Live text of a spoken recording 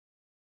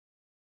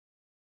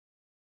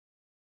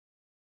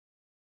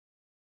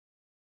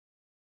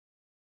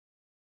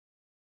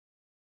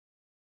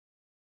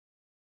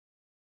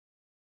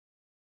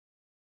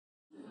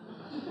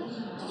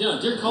Yeah,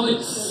 dear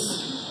colleagues,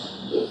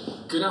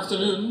 good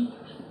afternoon,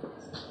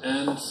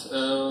 and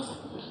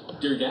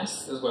dear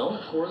guests as well,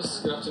 of course,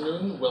 good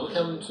afternoon.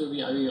 Welcome to the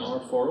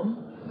IÖR-Forum,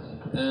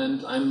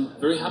 and I'm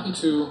very happy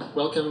to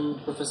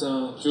welcome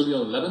Professor Julia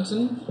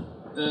Leventon,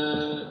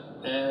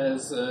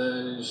 as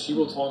she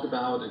will talk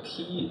about a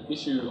key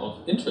issue of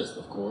interest,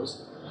 of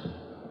course,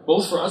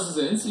 both for us as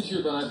an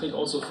institute, but I think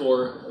also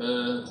for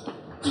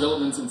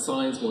developments in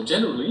science more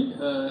generally,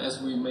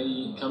 as we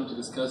may come to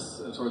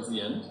discuss towards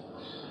the end.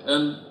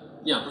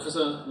 Yeah,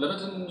 Professor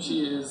Leventon,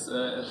 she is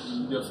at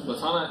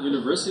Leuphana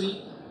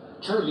University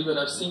currently, but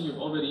I've seen you've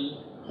already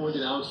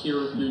pointed out here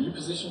your new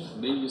position.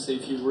 Maybe you say a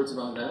few words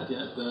about that,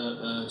 yeah, at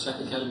the Czech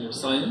Academy of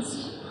Science.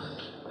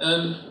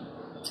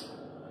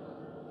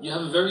 You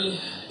have a very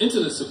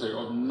interdisciplinary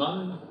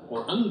or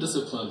or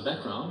undisciplined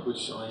background,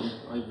 which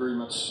I very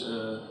much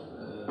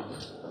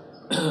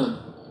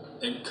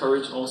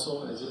encourage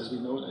also, as we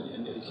know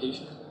in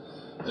education,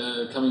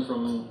 coming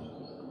from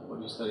what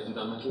you studied,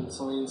 environmental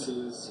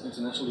sciences,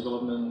 international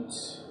development,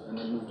 and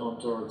then moved on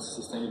towards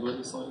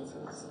sustainability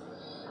sciences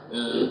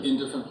in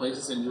different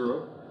places in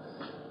Europe.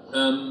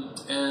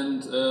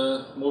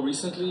 More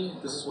recently,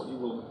 this is what you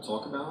will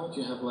talk about.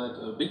 You have led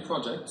a big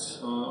project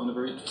on a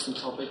very interesting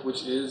topic,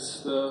 which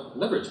is the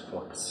leverage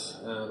points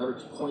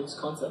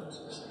concept.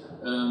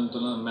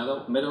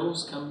 The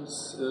Meadows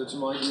comes to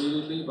mind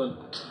immediately,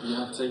 but you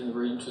have taken a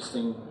very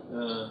interesting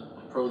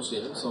approach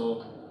here,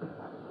 so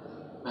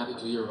I'm happy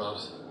to hear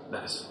about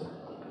that.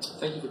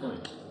 Thank you for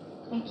coming.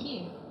 Thank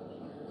you.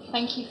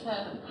 Thank you for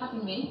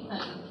having me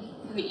and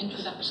for the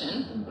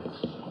introduction.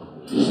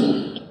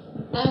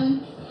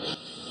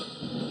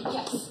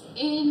 Yes,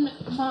 in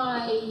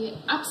my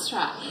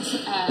abstract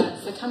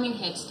for coming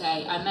here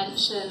today, I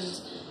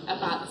mentioned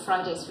about the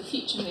Fridays for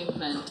Future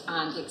movement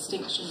and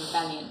Extinction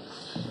Rebellion.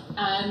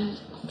 And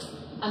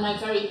I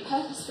very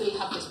purposefully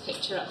have this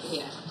picture up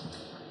here.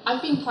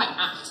 I've been quite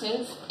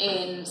active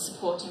in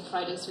supporting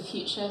Fridays for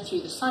Future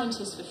through the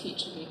Scientists for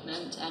Future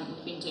movement, and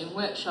we've been doing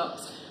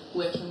workshops,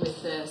 working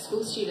with the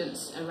school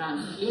students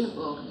around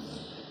Lüneburg.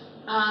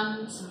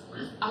 And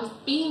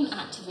I've been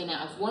active in it,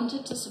 I've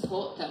wanted to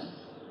support them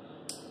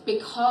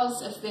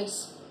because of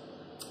this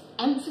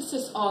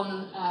emphasis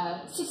on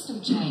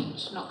system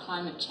change, not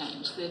climate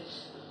change.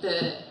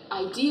 The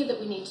idea that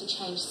we need to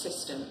change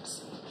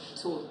systems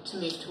to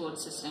move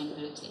towards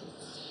sustainability.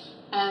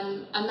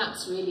 And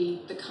that's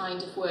really the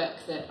kind of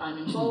work that I'm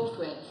involved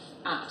with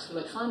at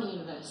Leuphana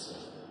University.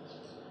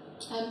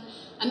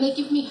 And they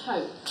give me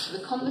hope.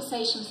 The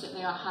conversations that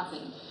they are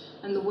having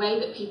and the way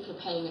that people are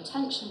paying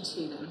attention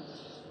to them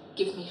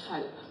give me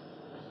hope.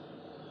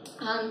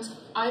 And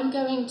I'm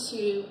going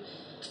to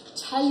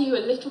tell you a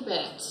little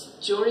bit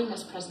during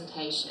this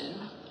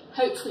presentation.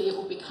 Hopefully it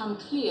will become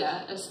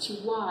clear as to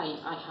why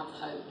I have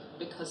hope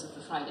because of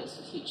the Fridays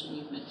for Future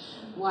movement,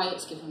 why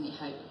it's given me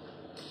hope.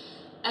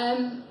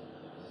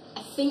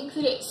 I think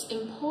that it's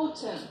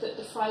important that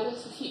the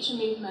Fridays for Future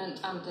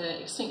movement and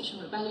the Extinction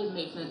Rebellion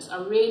movements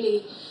are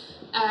really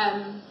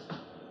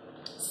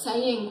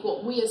saying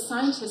what we as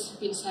scientists have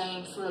been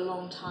saying for a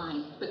long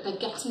time, but they're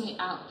getting it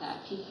out there.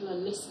 People are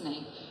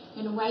listening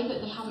in a way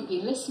that they haven't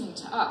been listening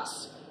to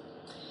us.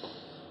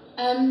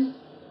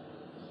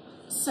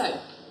 So,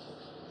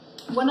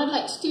 what I'd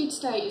like to do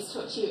today is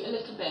talk to you a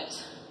little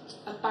bit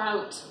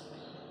about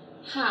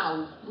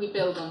how we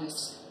build on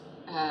this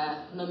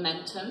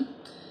momentum,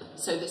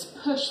 so this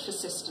push for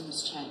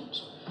systems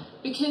change.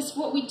 Because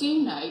what we do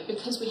know,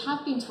 because we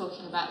have been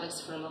talking about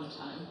this for a long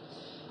time,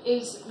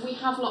 is we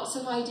have lots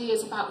of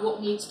ideas about what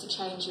needs to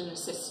change in the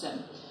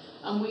system.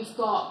 And we've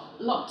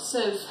got lots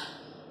of,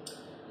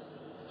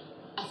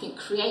 I think,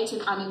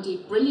 creative and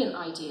indeed brilliant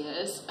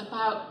ideas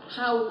about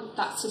how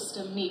that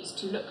system needs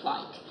to look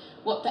like,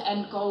 what the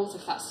end goals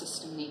of that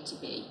system need to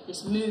be.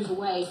 This move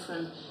away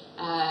from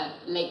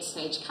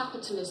late-stage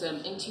capitalism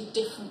into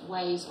different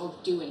ways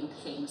of doing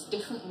things,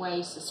 different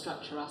ways to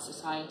structure our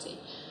society.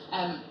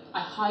 I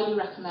highly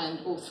recommend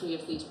all three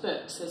of these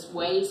books as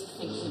ways of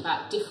thinking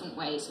about different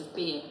ways of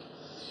being.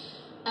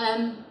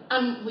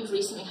 And we've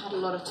recently had a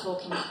lot of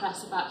talk in the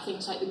press about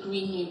things like the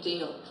Green New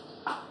Deal.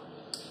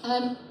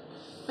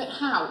 But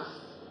how?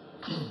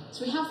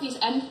 So we have these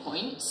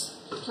endpoints,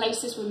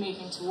 places we're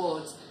moving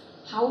towards.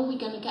 How are we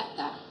going to get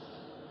there?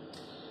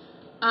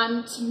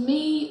 And to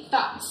me,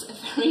 that's a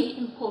very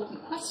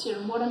important question,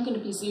 and what I'm going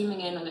to be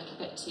zooming in a little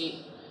bit to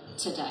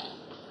today.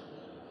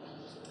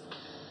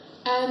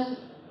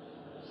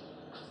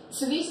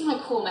 So these are my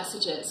core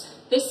messages.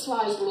 This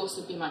slide will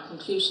also be my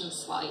conclusion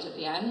slide at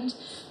the end.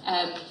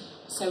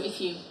 So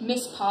if you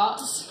miss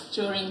parts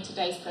during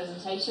today's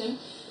presentation,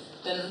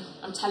 then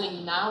I'm telling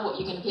you now what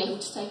you're going to be able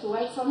to take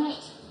away from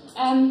it.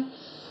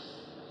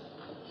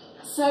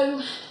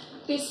 So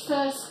the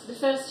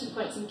first 2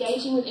 points,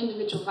 engaging with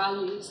individual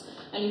values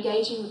and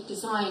engaging with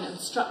design and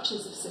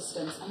structures of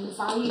systems and the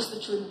values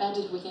that are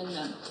embedded within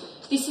them.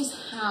 This is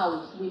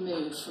how we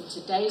move from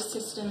today's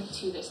system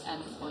to this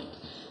endpoint.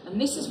 And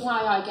this is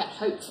why I get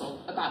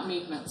hopeful about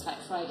movements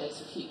like Fridays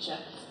for Future,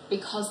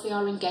 because they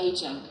are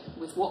engaging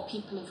with what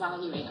people are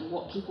valuing and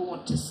what people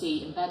want to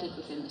see embedded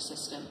within the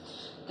system.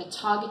 They're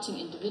targeting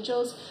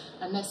individuals,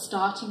 and they're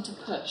starting to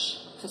push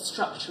for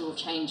structural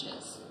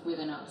changes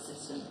within our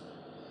system.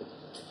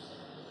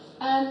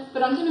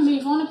 But I'm going to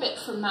move on a bit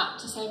from that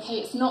to say, okay,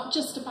 it's not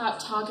just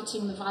about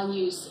targeting the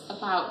values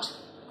about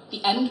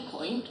the end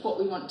point, what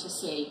we want to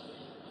see.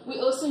 We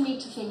also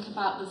need to think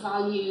about the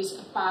values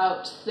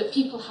that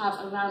people have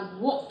around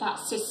what that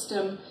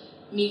system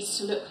needs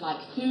to look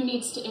like, who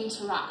needs to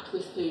interact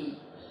with whom,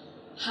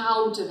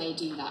 how do they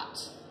do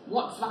that,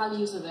 what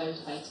values are those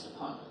based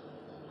upon.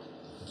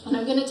 And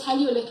I'm going to tell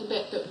you a little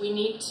bit that we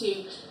need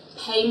to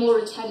pay more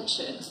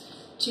attention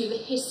to the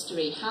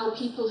history, how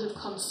people have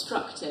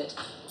constructed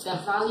their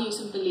values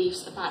and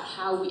beliefs about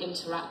how we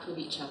interact with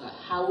each other,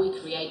 how we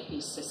create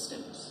these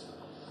systems.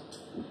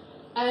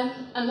 And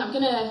I'm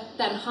going to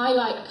then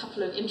highlight a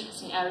couple of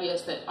interesting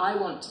areas that I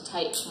want to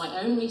take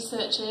my own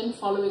research in,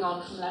 following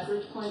on from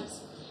leverage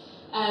points.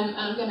 And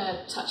I'm going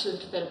to touch a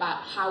little bit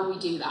about how we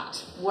do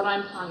that, what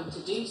I'm planning to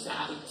do, so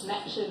adding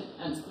connection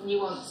and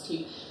nuance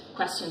to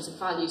questions of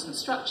values and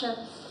structure,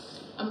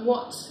 and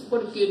what a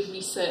good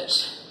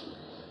research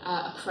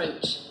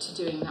approach to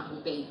doing that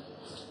will be.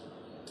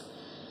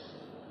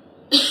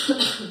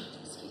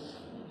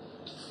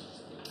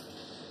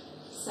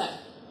 So,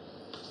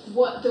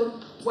 the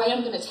way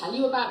I'm going to tell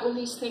you about all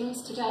these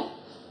things today,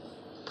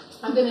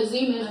 I'm going to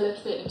zoom in a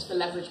little bit into the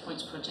Leverage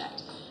Points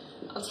project.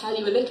 I'll tell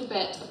you a little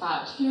bit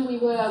about who we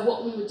were,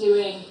 what we were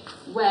doing,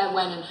 where,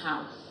 when and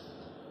how.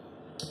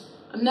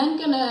 I'm then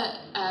going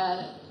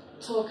to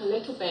talk a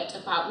little bit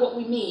about what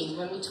we mean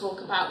when we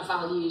talk about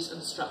values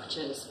and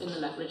structures in the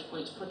Leverage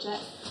Points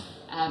project.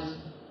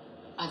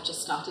 I've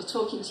just started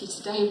talking to you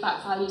today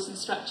about values and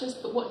structures,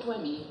 but what do I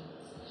mean?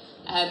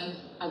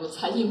 I will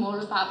tell you more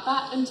about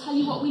that and tell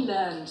you what we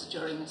learned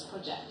during this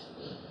project.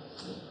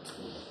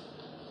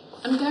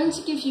 I'm going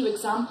to give you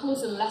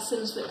examples and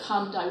lessons that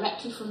come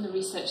directly from the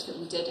research that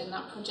we did in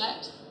that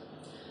project.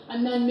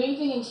 And then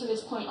moving into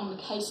this point on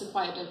the case of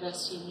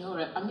biodiversity in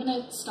Europe, I'm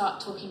going to start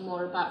talking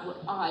more about what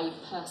I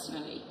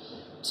personally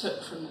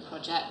took from the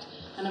project,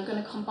 and I'm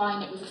going to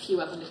combine it with a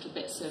few other little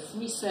bits of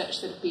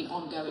research that have been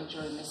ongoing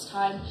during this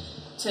time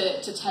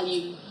to tell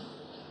you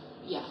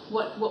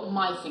what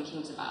my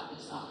thinkings about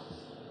this are.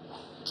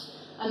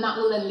 And that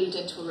will then lead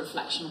into a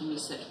reflection on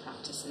research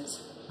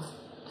practices.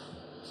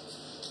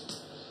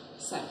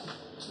 So,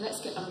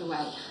 let's get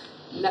underway.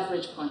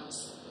 Leverage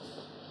points.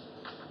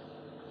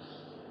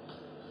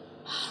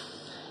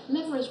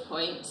 Leverage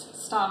points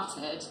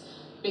started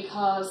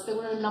because there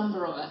were a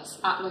number of us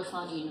at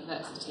Leuphana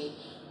University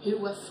who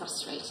were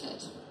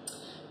frustrated.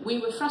 We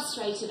were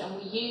frustrated, and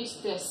we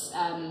used this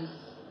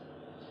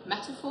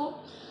metaphor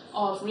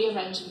of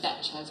rearranging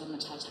deck chairs on the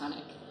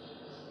Titanic.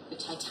 The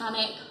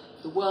Titanic,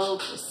 the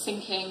world is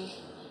sinking,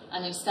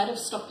 and instead of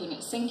stopping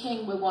it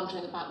sinking, we're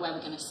wondering about where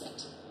we're going to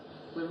sit.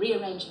 We're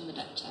rearranging the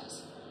deck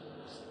chairs.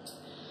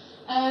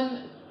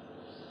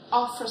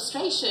 Our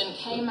frustration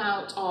came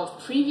out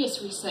of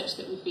previous research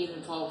that we've been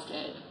involved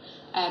in.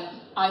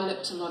 I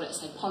looked a lot at,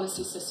 say,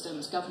 policy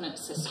systems,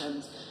 governance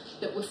systems,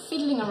 that were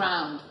fiddling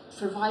around,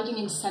 providing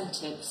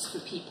incentives for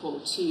people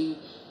to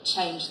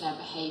change their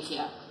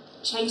behaviour,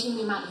 changing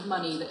the amount of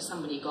money that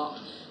somebody got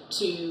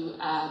to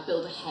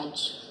build a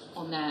hedge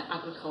on their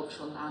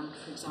agricultural land,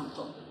 for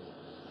example.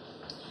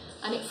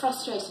 And it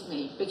frustrated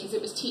me because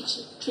it was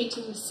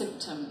treating the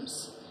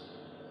symptoms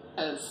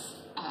of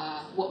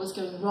what was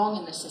going wrong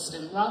in the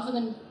system rather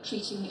than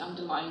treating the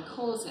underlying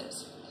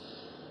causes.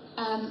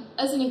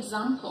 As an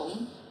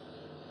example,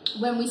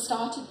 when we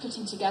started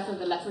putting together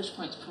the Leverage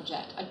Points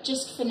project, I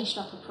just finished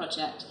up a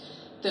project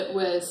that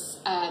was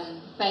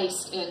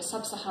based in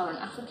sub-Saharan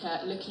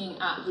Africa, looking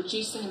at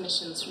reducing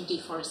emissions from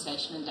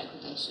deforestation and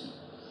degradation.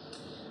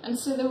 And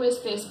so there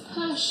was this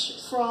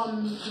push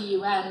from the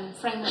UN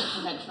Framework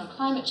Convention on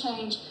Climate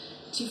Change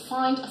to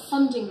find a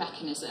funding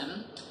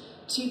mechanism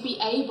to be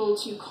able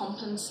to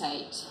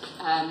compensate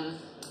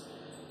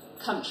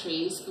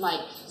countries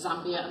like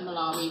Zambia and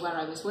Malawi, where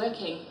I was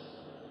working,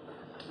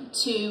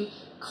 to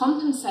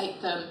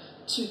compensate them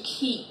to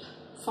keep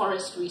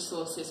forest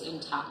resources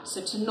intact,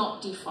 so to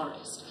not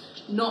deforest,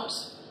 not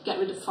get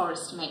rid of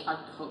forests to make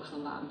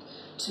agricultural land,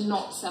 to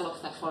not sell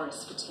off their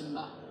forests for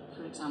timber,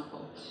 for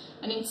example.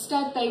 And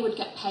instead they would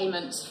get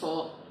payments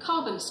for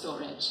carbon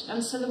storage.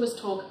 And so there was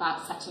talk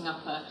about setting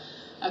up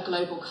a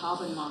global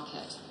carbon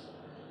market.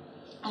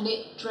 And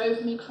it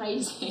drove me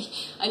crazy.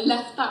 I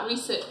left that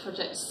research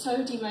project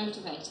so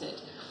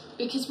demotivated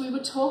because we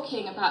were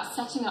talking about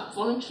setting up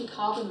voluntary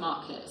carbon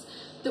markets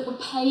that were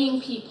paying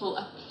people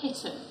a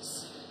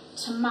pittance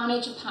to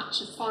manage a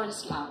patch of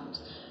forest land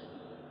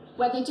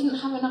where they didn't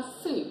have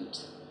enough food.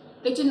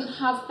 They didn't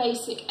have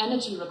basic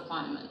energy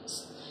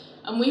requirements.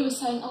 And we were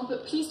saying, oh,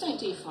 but please don't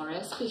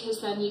deforest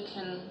because then you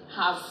can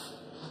have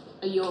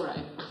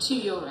 €1,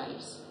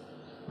 €2.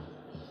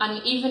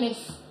 And even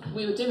if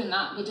we were doing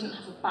that, they didn't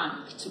have a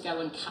bank to go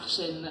and cash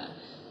in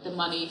the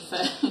money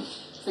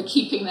for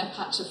keeping their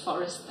patch of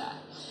forest there.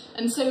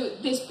 And so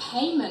this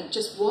payment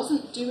just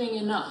wasn't doing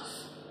enough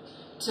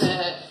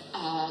to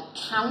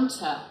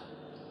counter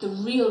the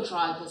real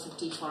drivers of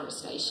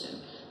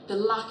deforestation, the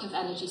lack of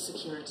energy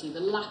security, the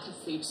lack of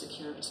food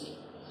security.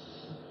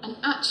 And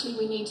actually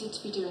we needed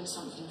to be doing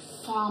something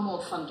far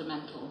more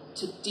fundamental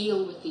to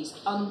deal with these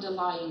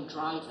underlying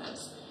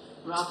drivers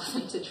rather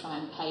than to try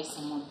and pay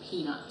someone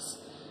peanuts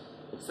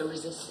for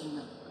resisting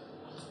them.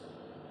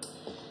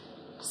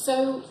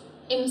 So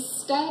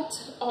instead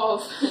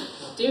of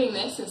doing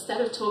this,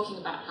 instead of talking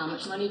about how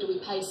much money do we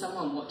pay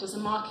someone, what does a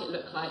market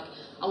look like,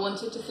 I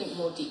wanted to think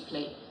more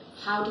deeply,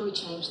 how do we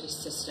change this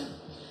system?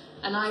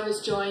 And I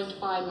was joined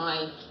by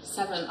my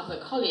 7 other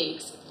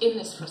colleagues in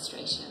this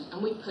frustration,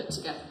 and we put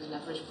together the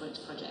Leverage Points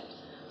project.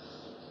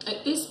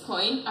 At this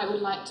point, I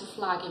would like to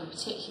flag in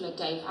particular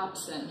Dave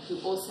Abson, who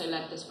also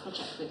led this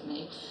project with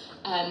me.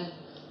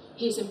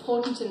 He's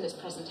important in this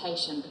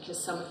presentation because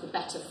some of the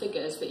better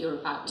figures that you're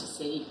about to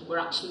see were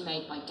actually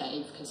made by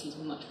Dave, because he's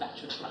much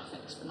better at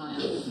graphics than I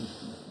am.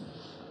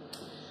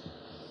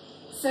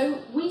 So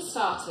we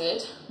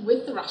started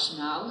with the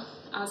rationale,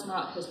 as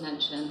Mark has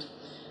mentioned,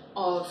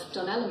 of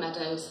Donella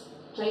Meadows'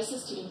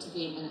 places to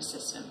intervene in a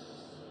system.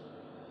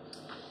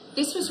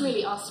 This was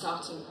really our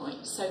starting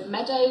point. So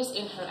Meadows,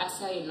 in her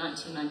essay in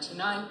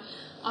 1999,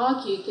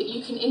 argued that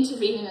you can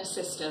intervene in a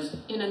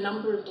system in a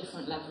number of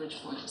different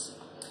leverage points.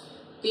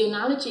 The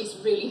analogy is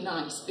really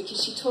nice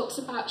because she talks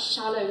about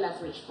shallow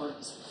leverage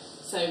points.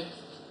 So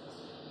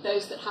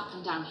those that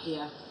happen down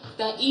here.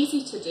 They're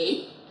easy to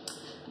do.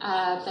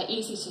 They're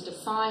easy to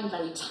define,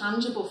 very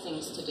tangible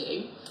things to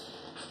do.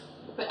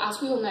 But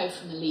as we all know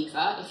from a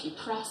lever, if you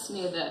press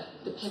near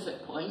the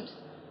pivot point,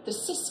 the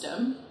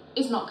system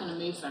is not going to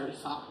move very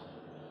far.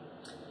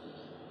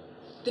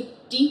 The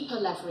deeper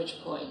leverage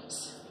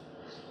points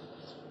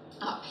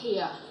up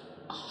here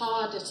are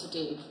harder to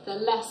do. They're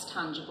less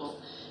tangible.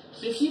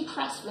 But if you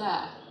press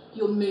there,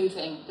 you're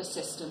moving the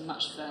system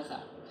much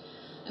further.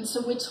 And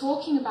so we're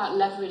talking about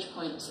leverage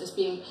points as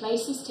being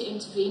places to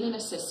intervene in a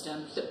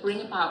system that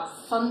bring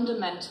about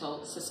fundamental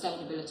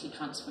sustainability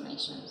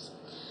transformations.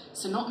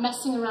 So not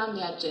messing around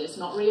the edges,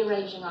 not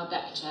rearranging our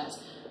deck chairs,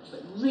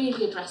 but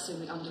really addressing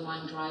the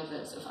underlying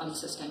drivers of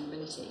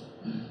unsustainability.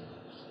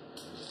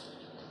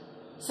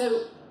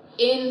 So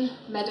in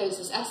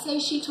Meadows' essay,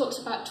 she talks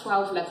about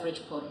 12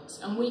 leverage points,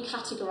 and we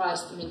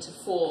categorised them into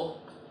 4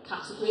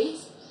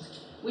 categories.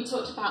 We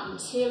talked about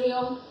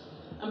material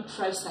and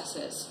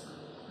processes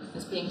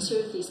as being 2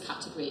 of these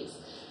categories.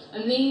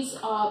 And these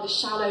are the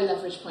shallow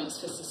leverage points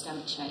for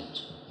systemic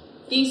change.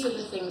 These are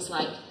the things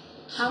like,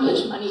 how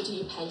much money do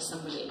you pay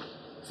somebody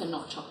for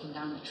not chopping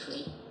down a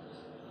tree?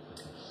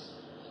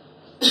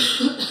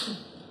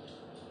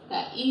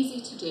 They're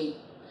easy to do,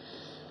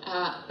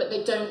 but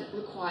they don't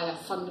require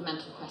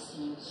fundamental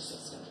questioning of the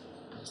system.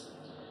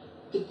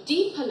 The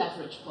deeper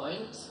leverage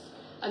points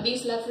are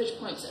these leverage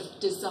points of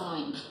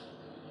design.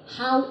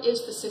 How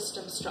is the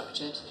system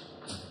structured?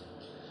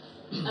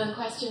 And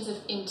questions of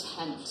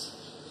intent.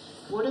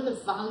 What are the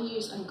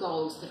values and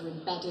goals that are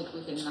embedded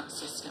within that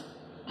system?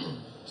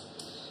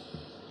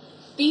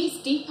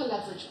 These deeper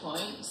leverage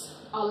points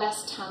are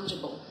less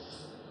tangible.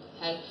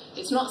 Okay?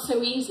 It's not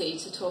so easy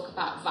to talk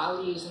about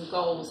values and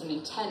goals and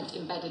intent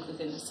embedded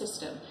within the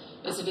system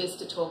as it is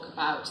to talk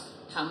about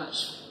how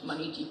much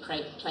money do you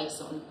place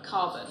on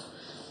carbon.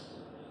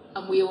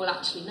 And we all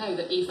actually know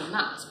that even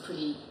that's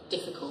pretty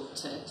difficult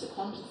to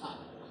quantify.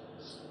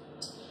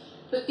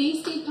 But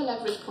these deeper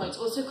leverage points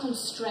also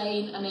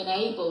constrain and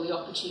enable the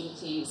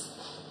opportunities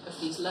of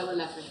these lower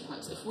leverage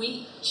points. If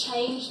we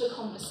change the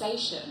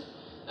conversation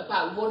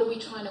about what are we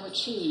trying to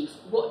achieve,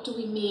 what do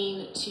we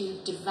mean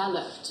to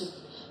develop,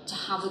 to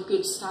have a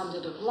good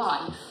standard of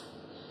life,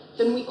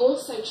 then we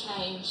also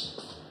change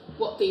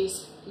what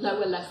these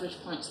lower leverage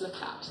points look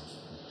at.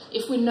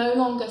 If we're no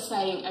longer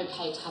saying,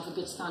 okay, to have a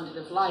good standard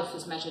of life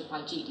is measured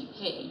by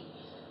GDP,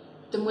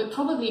 then we're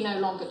probably no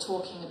longer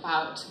talking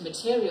about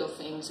material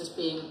things as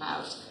being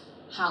about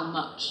how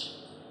much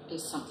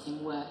is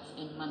something worth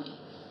in money.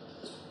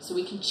 So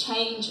we can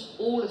change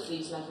all of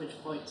these leverage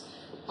points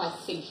by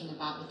thinking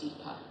about the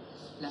deeper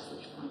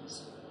leverage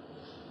points.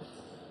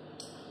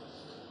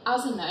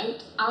 As a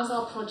note, as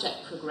our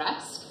project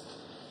progressed,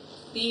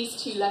 these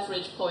 2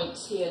 leverage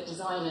points here,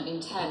 design and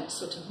intent,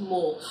 sort of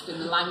morphed in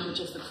the language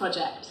of the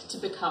project to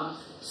become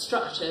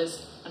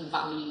structures and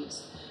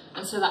values.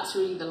 And so that's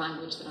really the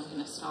language that I'm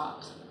going to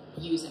start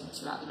using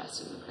throughout the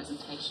rest of the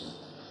presentation.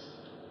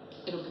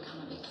 It'll become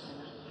a bit clearer.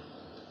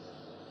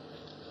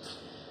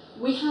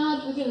 We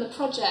had within the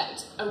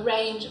project a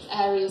range of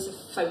areas of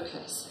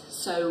focus,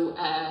 so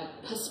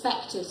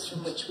perspectives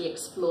from which we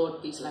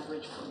explored these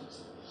leverage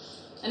points.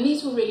 And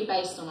these were really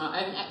based on our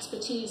own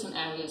expertise and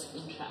areas of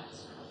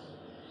interest.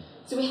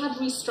 So we had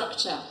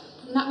restructure,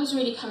 and that was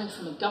really coming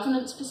from a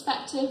governance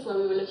perspective, where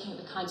we were looking at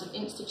the kinds of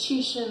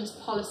institutions,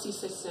 policy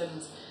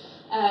systems.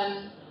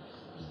 I've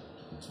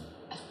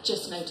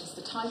just noticed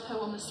a typo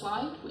on the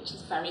slide, which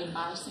is very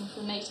embarrassing for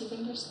a native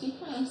English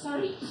speaker, I'm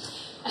sorry.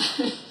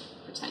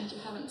 Pretend you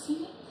haven't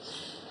seen it.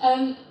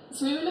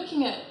 So we were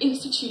looking at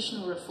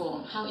institutional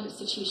reform, how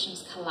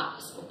institutions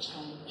collapse or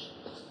change.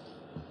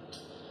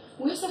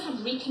 We also had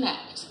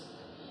Reconnect.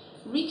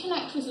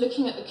 Reconnect was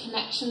looking at the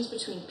connections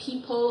between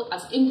people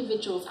as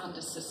individuals and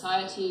as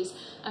societies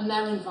and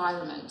their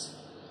environment.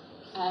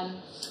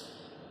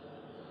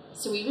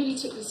 So we really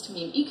took this to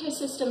mean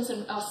ecosystems,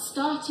 and our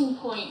starting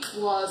point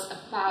was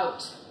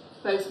about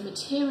both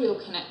material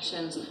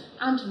connections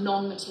and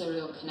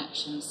non-material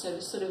connections, so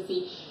sort of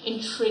the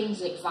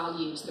intrinsic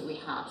values that we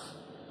have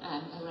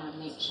around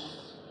nature.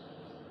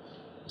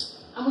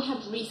 And we had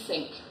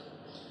Rethink,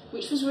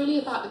 which was really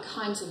about the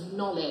kinds of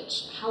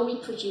knowledge, how we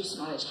produce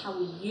knowledge, how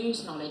we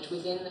use knowledge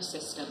within the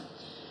system.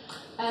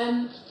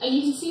 And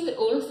you can see that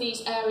all of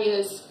these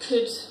areas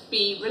could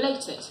be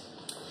related.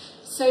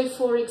 So,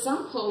 for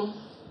example,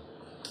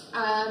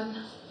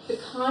 the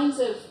kinds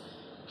of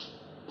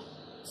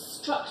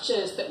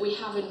structures that we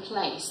have in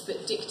place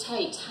that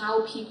dictate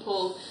how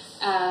people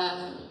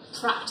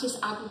practice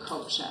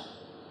agriculture,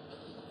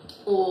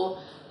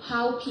 or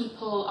how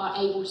people are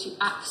able to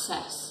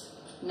access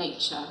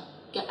nature,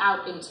 get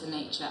out into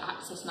nature,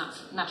 access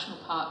national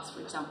parks,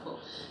 for example,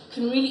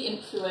 can really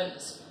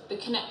influence the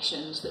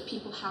connections that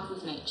people have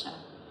with nature.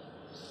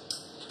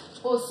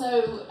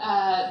 Also,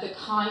 the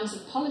kinds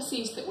of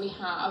policies that we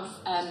have,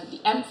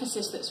 the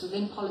emphasis that's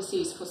within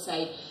policies for,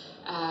 say,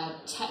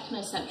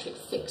 technocentric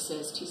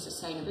fixes to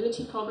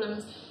sustainability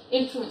problems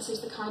influences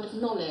the kind of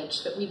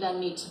knowledge that we then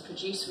need to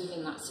produce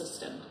within that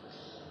system.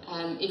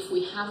 If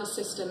we have a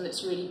system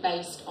that's really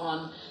based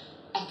on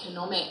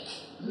economic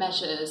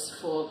measures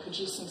for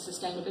producing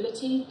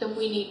sustainability, then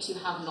we need to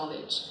have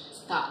knowledge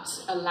that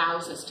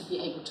allows us to be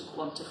able to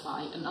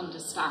quantify and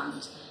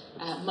understand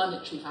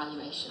monetary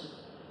valuation.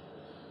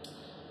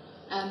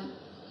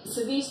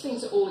 So these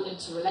things are all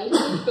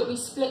interrelated, but we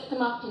split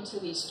them up into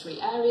these three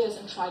areas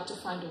and tried to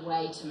find a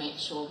way to make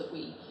sure that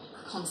we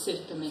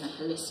considered them in a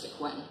holistic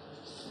way.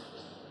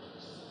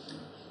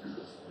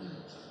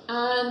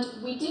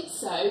 And we did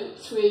so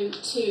through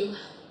two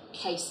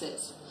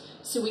cases.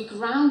 So we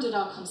grounded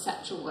our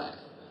conceptual work.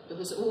 There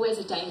was always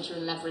a danger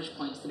in leverage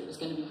points that it was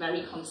going to be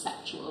very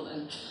conceptual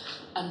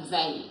and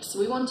vague. So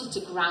we wanted to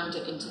ground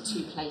it into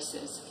two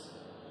places.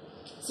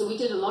 So we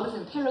did a lot of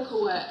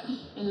empirical work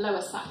in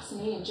Lower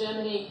Saxony in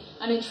Germany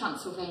and in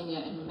Transylvania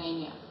in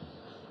Romania.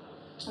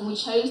 And we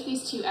chose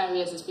these two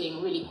areas as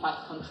being really quite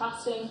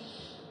contrasting,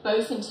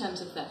 both in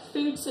terms of their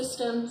food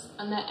systems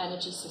and their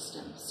energy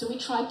systems. So we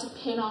tried to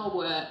pin our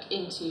work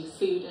into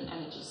food and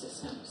energy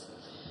systems.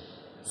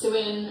 So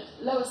in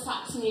Lower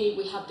Saxony,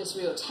 we had this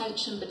real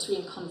tension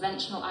between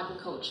conventional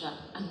agriculture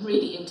and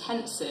really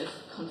intensive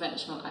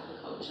conventional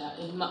agriculture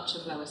in much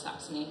of Lower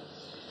Saxony,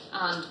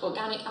 and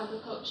organic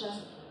agriculture,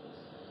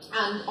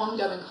 and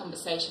ongoing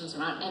conversations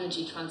around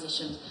energy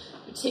transition,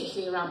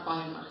 particularly around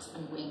biomass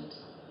and wind.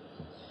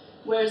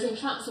 Whereas in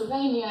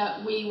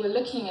Transylvania, we were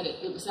looking at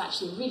it, it was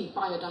actually a really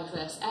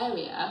biodiverse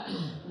area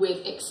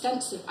with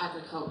extensive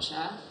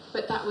agriculture,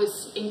 but that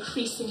was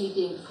increasingly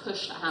being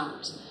pushed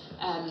out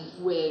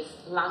with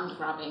land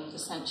grabbing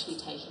essentially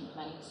taking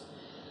place.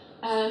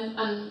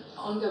 And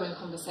ongoing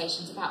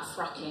conversations about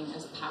fracking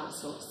as a power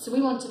source. So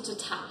we wanted to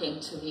tap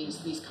into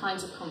these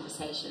kinds of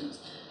conversations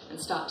and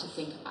start to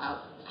think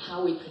about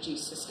how we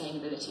produce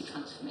sustainability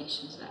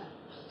transformations there.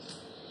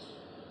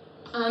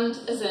 And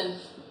as an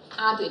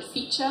added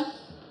feature,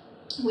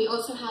 we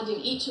also had in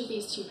each of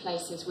these two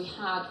places, we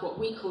had what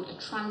we called a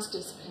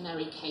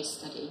transdisciplinary case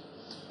study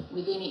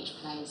within each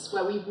place,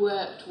 where we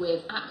worked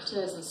with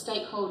actors and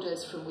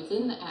stakeholders from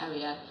within the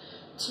area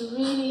to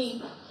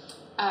really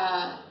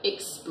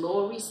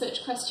explore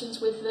research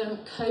questions with them,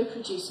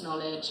 co-produce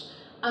knowledge,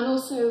 and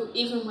also,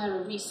 even where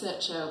a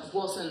researcher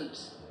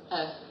wasn't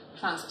a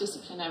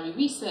transdisciplinary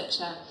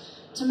researcher,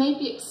 to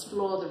maybe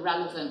explore the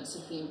relevance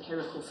of the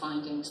empirical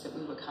findings that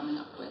we were coming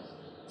up with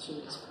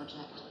through this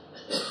project.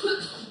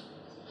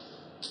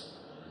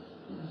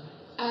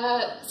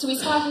 So we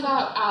started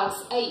out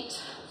as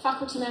 8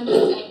 faculty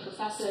members, 8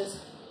 professors,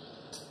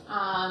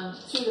 and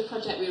through the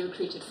project we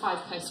recruited 5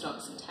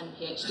 postdocs and 10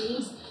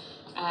 PhDs.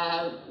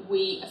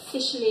 We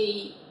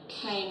officially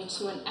came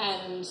to an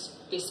end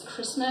this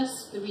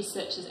Christmas. The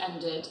research has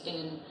ended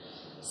in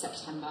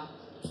September,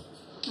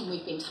 and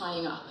we've been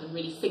tying up and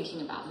really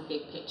thinking about the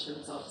big picture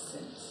results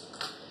since.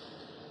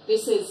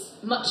 This is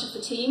much of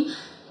the team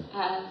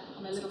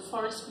on a little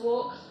forest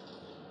walk.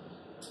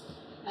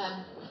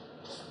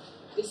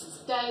 This is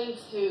Dave,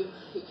 who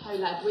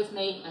co-led with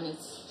me and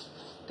is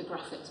the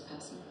graphics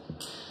person.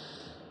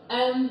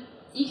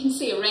 You can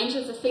see a range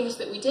of the things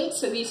that we did.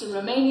 So these are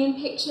Romanian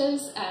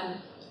pictures.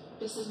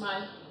 This is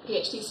my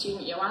PhD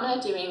student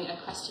Joanna doing a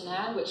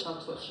questionnaire, which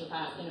I'll talk to you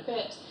about in a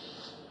bit.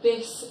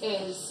 This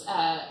is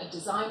a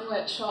design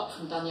workshop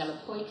from Daniela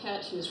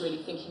Poikert, who was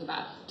really thinking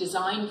about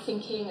design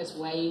thinking as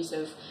ways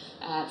of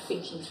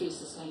thinking through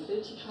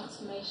sustainability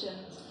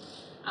transformations.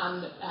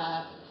 And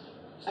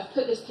I've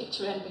put this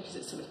picture in because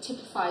it sort of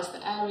typifies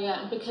the area,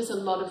 and because a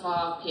lot of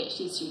our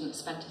PhD students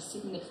spent a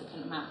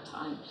significant amount of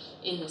time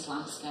in this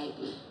landscape,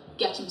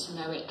 getting to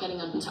know it, getting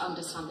to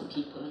understand the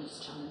people and its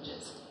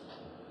challenges.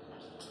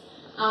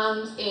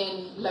 And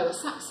in Lower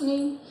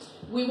Saxony,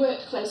 we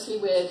worked closely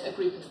with a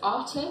group of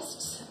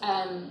artists,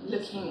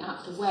 looking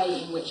at the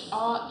way in which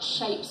art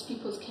shapes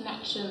people's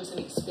connections and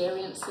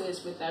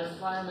experiences with their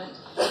environment.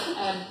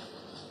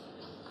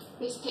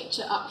 This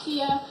picture up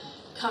here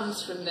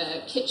comes from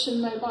the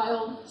kitchen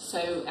mobile.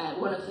 So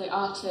one of the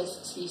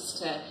artists used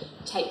to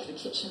take the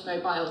kitchen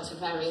mobile to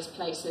various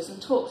places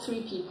and talk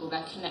through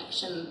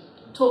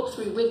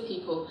with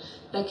people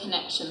their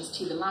connections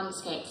to the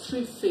landscape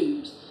through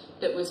food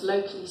that was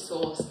locally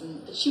sourced,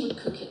 and that she would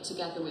cook it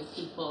together with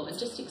people and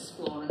just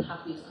explore and have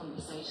these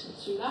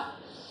conversations through that.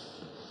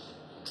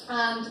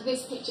 And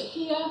this picture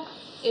here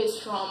is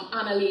from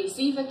Annelies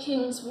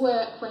Sieverking's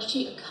work, where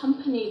she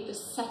accompanied the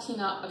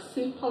setting up of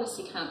food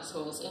policy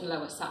councils in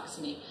Lower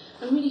Saxony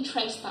and really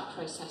traced that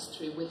process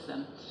through with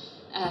them.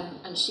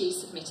 And she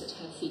submitted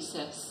her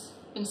thesis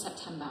in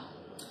September.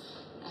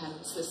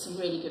 So there's some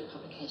really good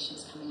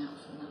publications coming out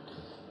from that.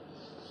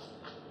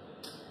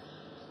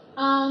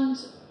 And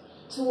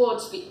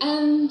towards the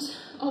end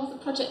of the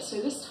project,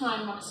 so this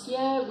time last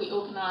year, we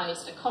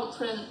organised a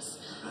conference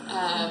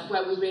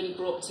where we really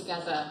brought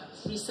together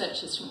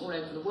researchers from all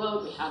over the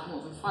world. We had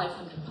more than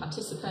 500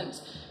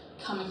 participants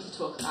coming to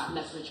talk about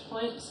leverage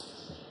points.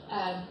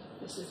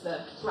 This is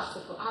the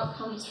graphical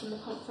outcomes from the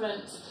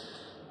conference.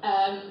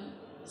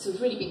 So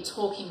we've really been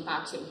talking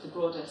about it with the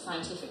broader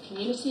scientific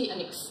community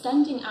and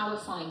extending our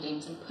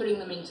findings and putting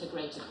them into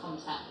greater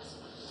context.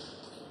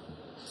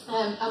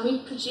 And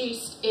we've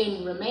produced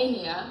in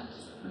Romania,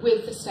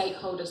 with the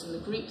stakeholders and the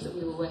group that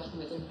we were working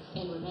with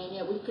in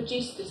Romania, we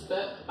produced this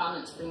book,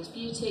 Balance Brings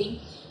Beauty.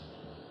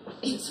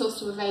 It's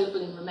also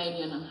available in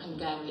Romanian and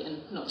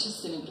Hungarian, not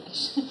just in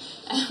English,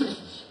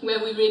 where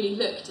we really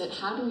looked at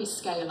how do we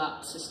scale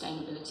up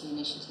sustainability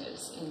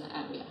initiatives in the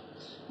area.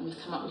 And we've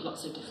come up with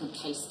lots of different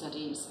case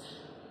studies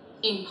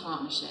in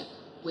partnership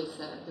with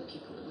the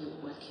people that we were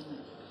working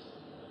with.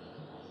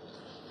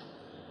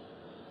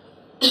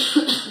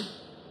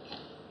 Okay.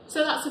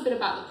 So that's a bit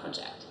about the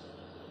project.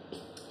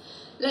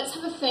 Let's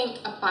have a think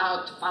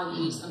about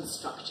values and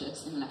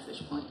structures in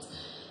leverage points.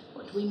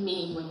 What do we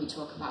mean when we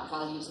talk about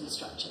values and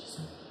structures?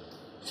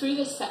 Through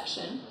this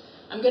section,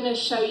 I'm going to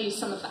show you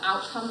some of the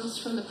outcomes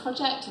from the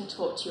project and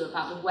talk to you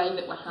about the way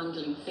that we're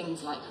handling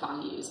things like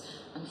values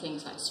and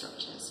things like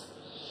structures.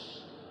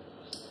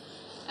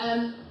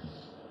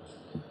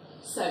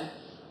 So,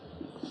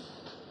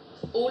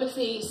 all of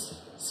these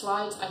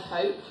slides, I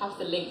hope, have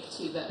the link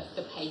to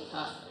the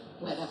paper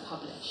where they're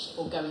published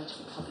or going to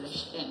be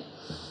published in.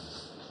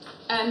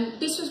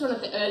 This was one of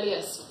the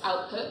earliest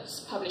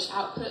published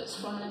outputs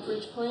from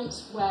Leverage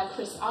Points, where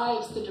Chris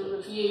Ives did a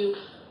review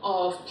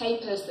of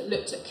papers that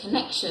looked at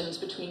connections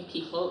between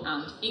people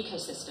and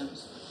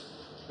ecosystems.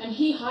 And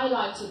he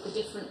highlighted the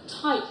different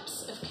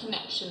types of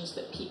connections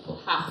that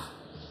people have.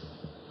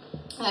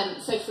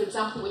 So, for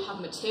example, we have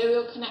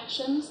material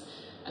connections,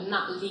 and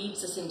that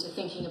leads us into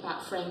thinking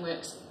about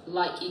frameworks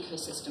like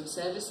ecosystem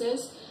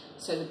services,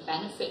 so the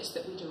benefits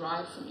that we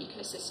derive from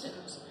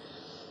ecosystems.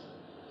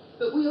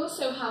 But we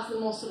also have the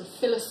more sort of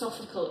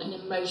philosophical and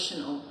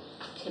emotional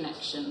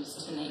connections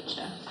to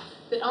nature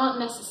that aren't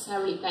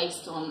necessarily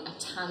based on a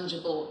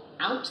tangible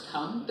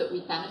outcome that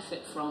we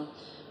benefit from,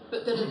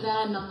 but that are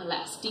there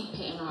nonetheless,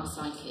 deeper in our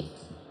psyche.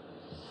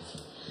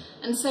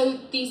 And so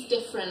these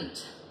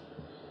different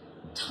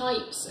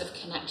types of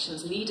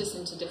connections lead us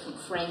into different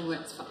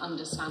frameworks for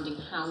understanding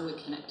how we're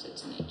connected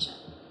to nature.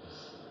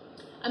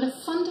 And a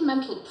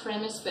fundamental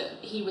premise that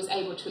he was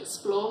able to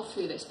explore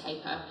through this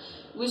paper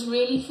was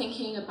really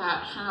thinking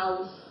about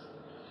how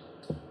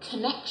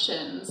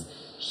connections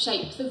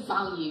shape the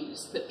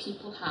values that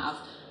people have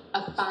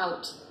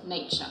about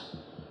nature.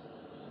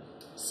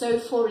 So,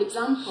 for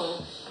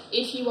example,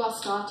 if you are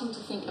starting to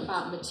think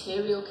about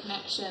material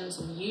connections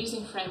and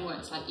using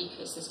frameworks like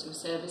ecosystem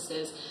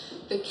services,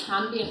 there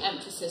can be an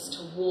emphasis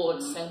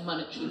towards, say,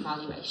 monetary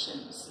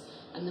valuations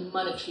and the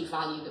monetary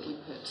value that we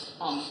put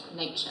on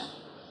nature.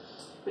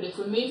 But if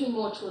we're moving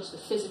more towards the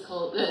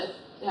physical,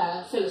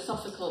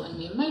 philosophical and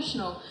the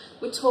emotional,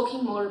 we're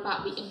talking more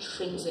about the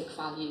intrinsic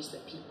values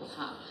that people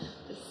have,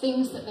 the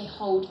things that they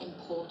hold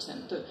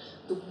important,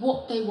 the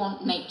what they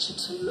want nature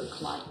to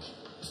look like.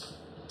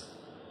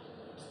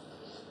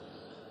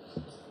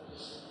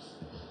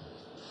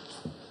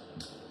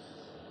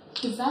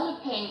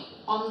 Developing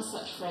on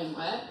such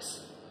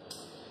frameworks,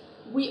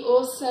 we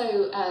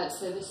also,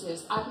 so this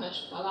is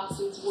Agnes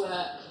Balasi's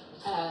work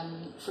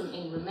from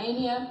in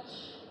Romania,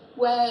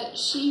 where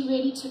she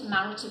really took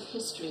narrative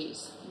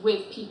histories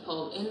with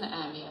people in the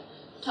area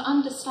to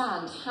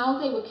understand how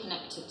they were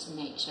connected to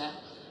nature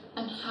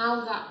and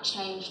how that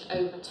changed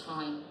over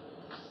time.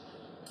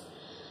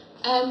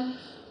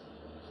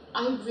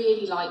 I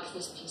really like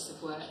this piece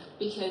of work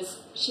because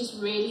she's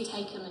really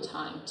taken the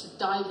time to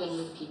dive in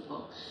with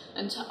people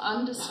and to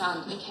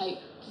understand, okay,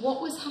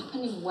 what was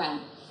happening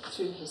when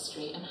through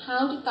history and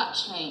how did that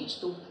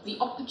change the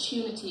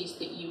opportunities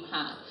that you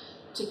had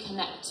to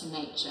connect to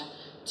nature,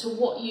 to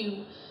what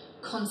you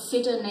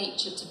consider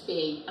nature to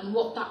be and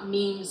what that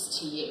means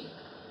to you.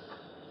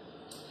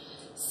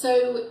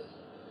 So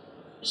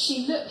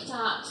she looked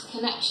at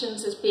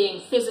connections as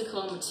being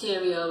physical,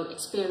 material,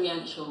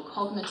 experiential,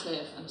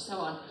 cognitive, and so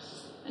on.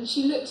 And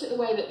she looked at the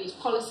way that these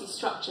policy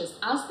structures,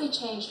 as they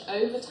changed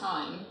over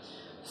time,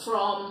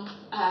 from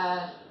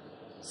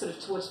sort of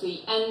towards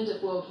the end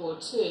of World War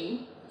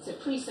II, so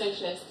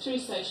pre-socialist, through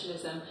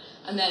socialism,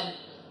 and then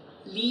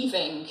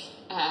leaving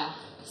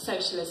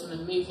socialism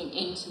and moving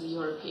into the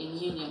European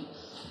Union.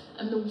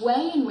 And the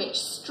way in which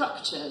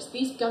structures,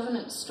 these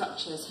governance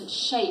structures, had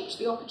shaped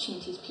the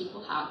opportunities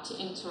people had to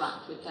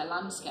interact with their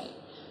landscape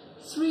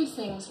through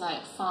things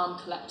like farm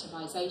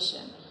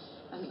collectivisation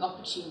and the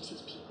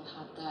opportunities people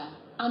had there.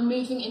 And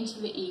moving into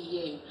the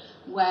EU,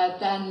 where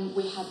then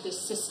we had this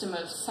system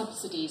of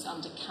subsidies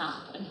under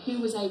CAP, and who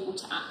was able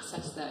to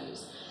access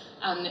those,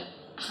 and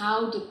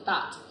how did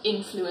that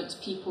influence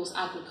people's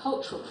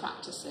agricultural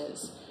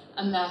practices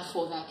and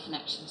therefore their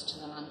connections to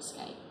the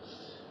landscape.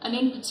 And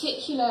in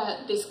particular,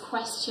 this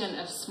question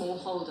of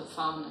smallholder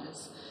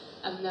farmers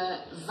and the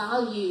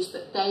values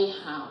that they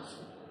have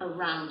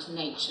around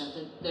nature,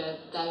 their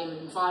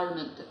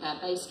environment that they're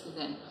based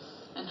within,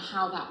 and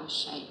how that was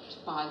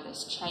shaped by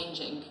this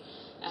changing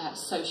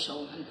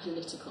social and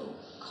political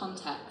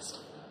context.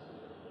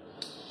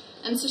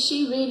 And so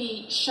she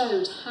really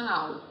showed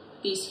how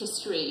these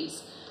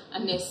histories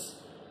and this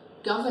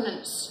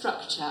governance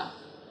structure,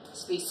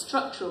 so these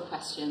structural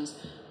questions,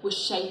 was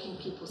shaping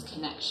people's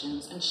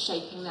connections and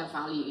shaping their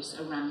values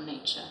around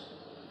nature.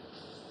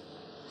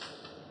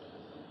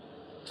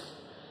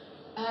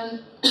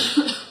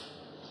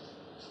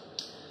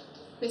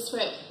 This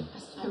work,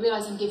 I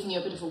realise I'm giving you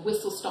a bit of a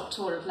whistle-stop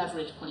tour of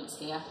leverage points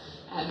here.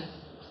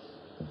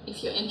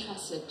 If you're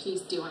interested,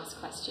 please do ask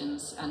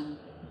questions and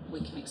we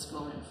can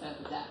explore it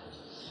further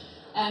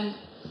there.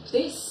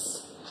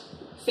 This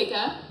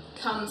figure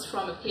comes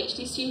from a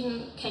PhD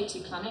student,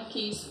 Katie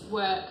Planecki's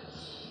work.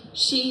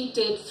 She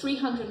did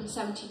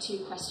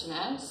 372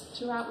 questionnaires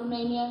throughout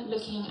Romania,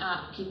 looking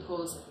at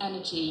people's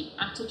energy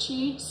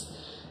attitudes,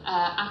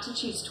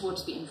 attitudes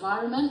towards the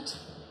environment,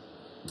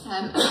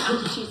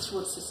 attitudes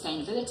towards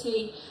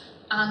sustainability,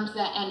 and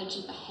their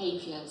energy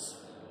behaviours.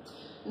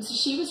 And so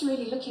she was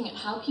really looking at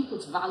how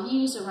people's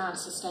values around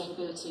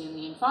sustainability and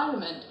the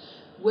environment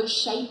were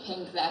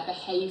shaping their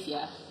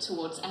behaviour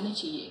towards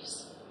energy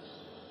use.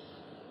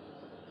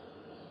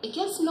 I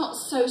guess not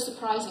so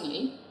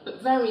surprisingly,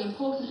 but very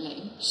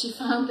importantly, she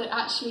found that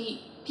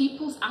actually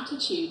people's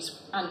attitudes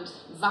and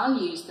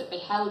values that they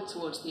held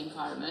towards the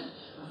environment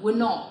were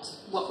not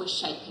what was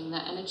shaping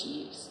their energy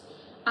use.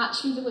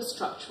 Actually, there were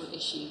structural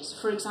issues.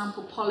 For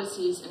example,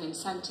 policies and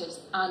incentives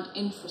and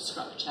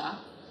infrastructure,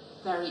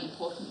 very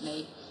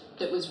importantly,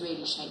 that was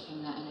really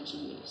shaping their energy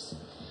use.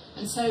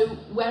 And so,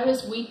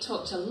 whereas we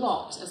talked a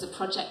lot as a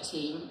project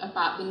team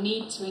about the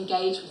need to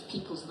engage with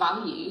people's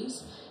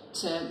values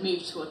to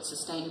move towards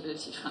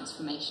sustainability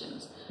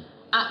transformations,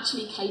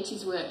 actually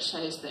Katie's work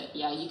shows that,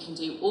 yeah, you can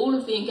do all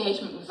of the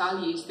engagement with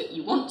values that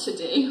you want to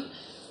do,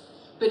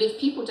 but if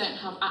people don't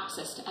have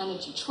access to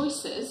energy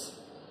choices,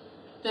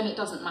 then it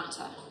doesn't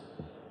matter.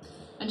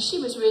 And she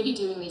was really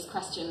doing these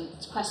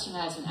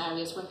questionnaires in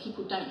areas where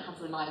people don't have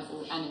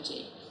reliable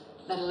energy,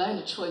 let alone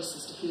a choice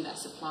as to who their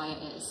supplier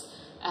is.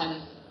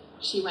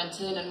 She went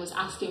in and was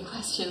asking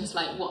questions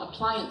like, what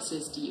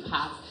appliances do you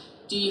have?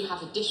 Do you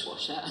have a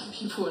dishwasher? And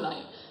people were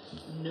like,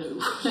 no,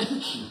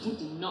 we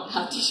do not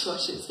have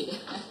dishwashers here.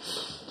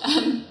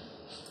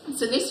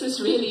 So this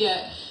was really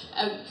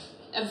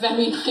a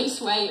very nice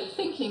way of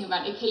thinking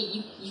about, okay,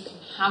 you can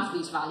have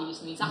these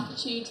values and these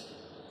attitudes,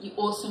 you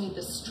also need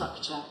the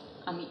structure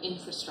and the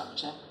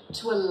infrastructure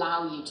to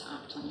allow you to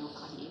act on your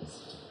values.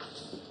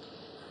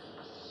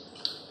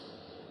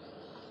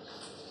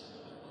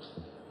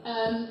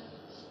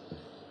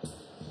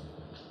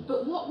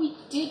 But what we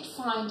did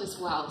find as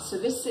well, so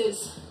this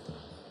is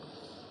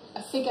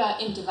a figure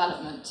in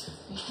development.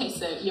 Okay,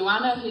 so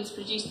Joanna, who's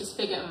produced this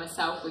figure, and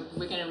myself,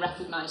 we're going to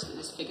recognise that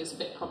this figure is a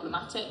bit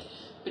problematic,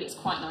 but it's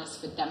quite nice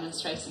for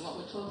demonstrating what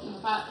we're talking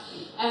about.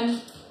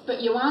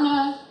 But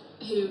Joanna,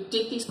 who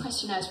did these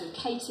questionnaires with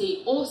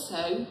Katie,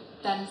 also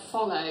then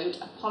followed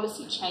a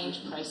policy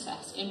change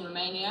process in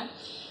Romania,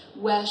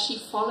 where she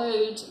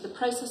followed the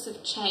process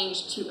of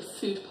change to a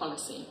food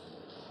policy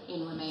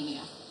in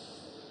Romania.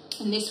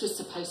 And this was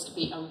supposed to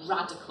be a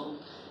radical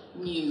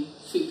new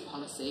food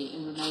policy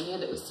in Romania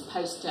that was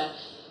supposed to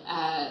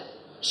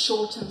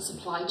shorten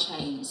supply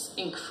chains,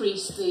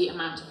 increase the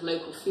amount of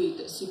local food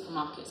that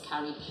supermarkets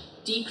carried,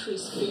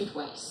 decrease food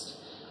waste.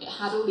 It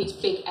had all these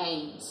big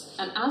aims.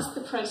 And as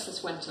the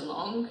process went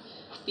along,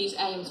 these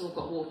aims all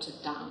got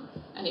watered down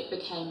and it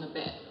became a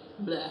bit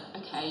blur.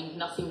 Okay,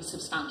 nothing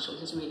substantial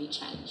has really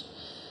changed.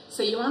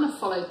 So Joanna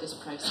followed this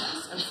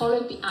process and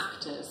followed the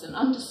actors and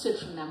understood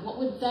from them what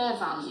were their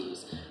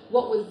values,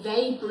 what were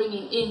they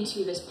bringing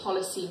into this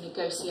policy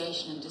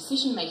negotiation and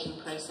decision-making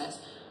process,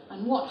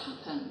 and what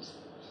happened.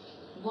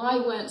 Why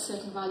weren't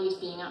certain values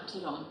being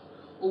acted on?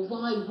 Or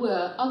why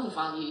were other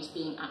values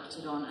being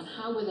acted on, and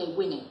how were they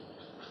winning?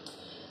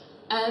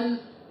 And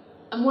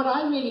what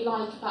I really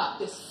like about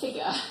this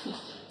figure,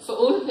 for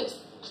all of its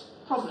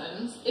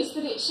problems is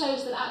that it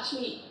shows that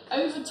actually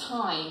over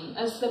time,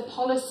 as the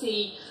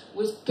policy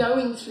was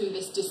going through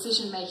this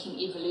decision-making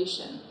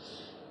evolution,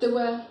 there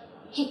were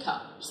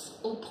hiccups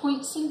or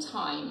points in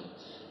time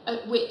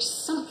at which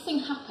something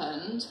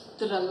happened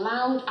that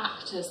allowed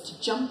actors to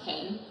jump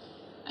in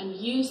and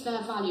use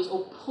their values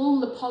or pull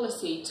the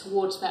policy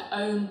towards their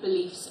own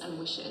beliefs and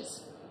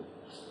wishes.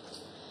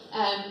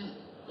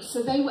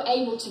 So they were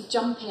able to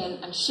jump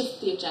in and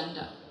shift the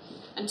agenda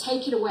and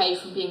take it away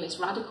from being this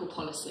radical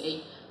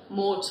policy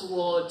more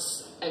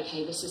towards,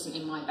 okay, this isn't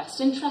in my best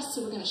interest,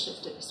 so we're going to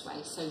shift it this way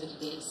so that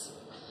it is.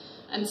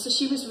 And so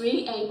she was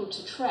really able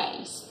to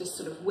trace this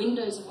sort of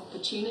windows of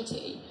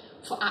opportunity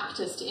for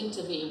actors to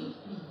intervene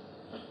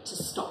to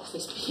stop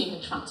this being a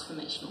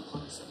transformational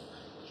policy.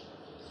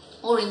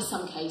 Or in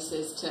some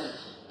cases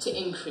to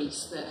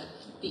increase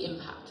the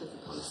impact of the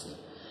policy.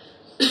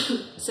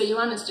 So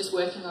Joanna's just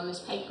working on this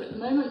paper at the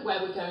moment where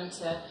we're going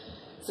to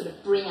sort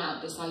of bring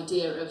out this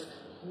idea of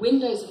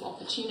windows of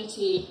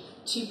opportunity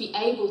to be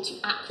able to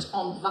act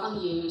on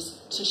values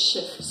to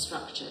shift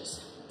structures.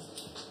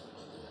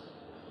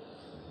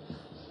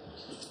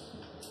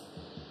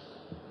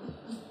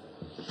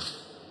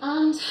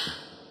 And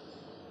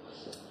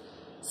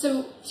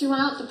so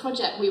throughout the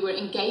project we were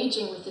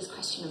engaging with this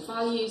question of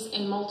values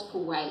in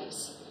multiple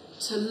ways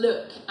to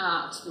look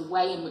at the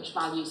way in which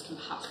values can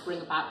perhaps bring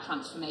about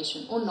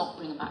transformation or not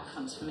bring about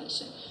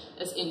transformation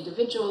as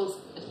individuals,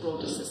 as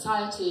broader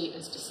society,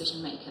 as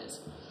decision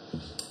makers.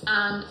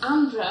 And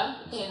Andra,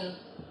 in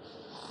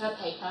her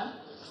paper,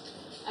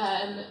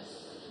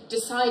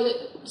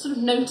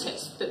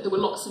 noticed that there were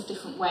lots of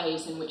different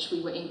ways in which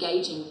we were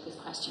engaging with this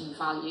question of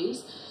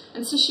values,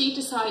 and so she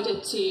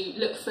decided to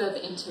look further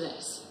into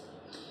this.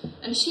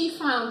 And she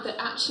found that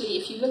actually,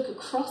 if you look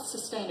across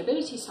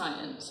sustainability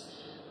science,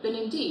 then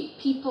indeed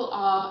people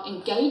are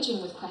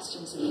engaging with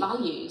questions of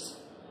values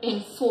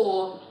in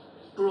 4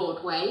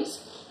 broad ways.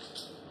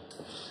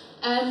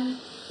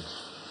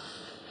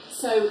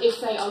 So if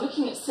they are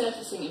looking at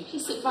surfacing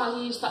implicit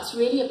values, that's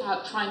really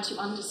about trying to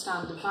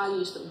understand the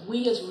values that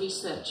we as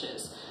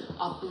researchers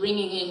are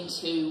bringing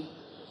into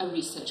a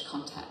research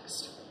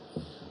context.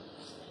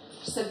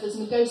 So there's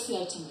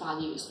negotiating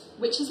values,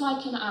 which is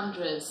like in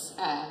Andra's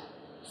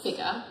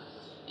figure,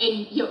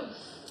 in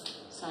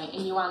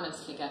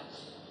Joanna's figure,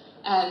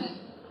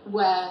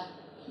 where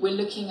we're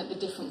looking at the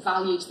different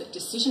values that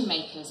decision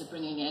makers are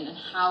bringing in and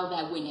how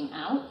they're winning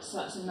out, so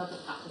that's another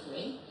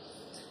category.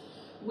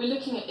 We're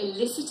looking at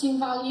eliciting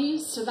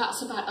values, so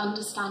that's about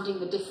understanding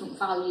the different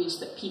values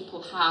that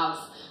people have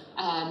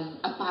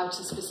about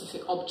a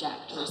specific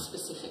object or a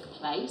specific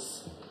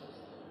place.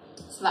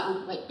 So that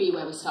would be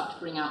where we start to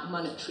bring out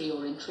monetary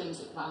or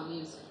intrinsic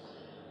values.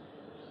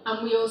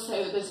 And we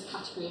also, there's a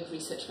category of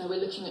research where we're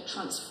looking at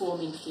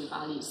transforming through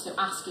values, so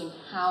asking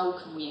how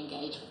can we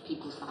engage with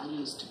people's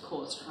values to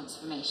cause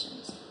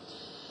transformations.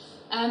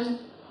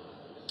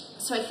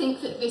 So I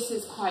think that this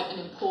is quite an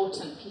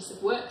important piece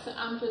of work that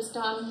Andra's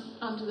done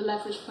under the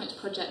Leverage Points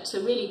project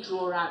to really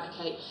draw out,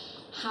 okay,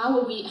 how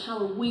are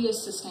we as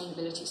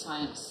sustainability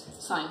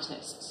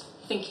scientists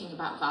thinking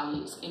about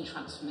values in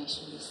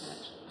transformation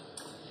research?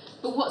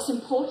 But what's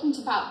important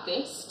about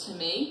this, to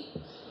me,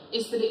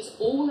 is that it's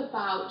all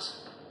about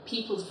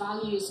people's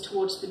values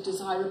towards the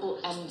desirable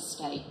end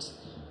state.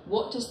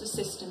 What does the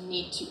system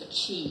need to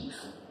achieve?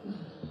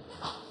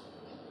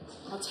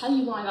 I'll tell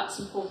you why that's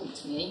important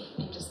to me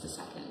in just a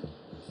second.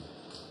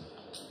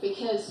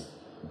 Because,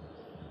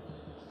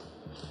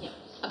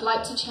 I'd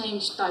like to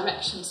change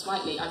direction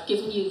slightly. I've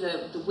given you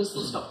the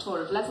whistle-stop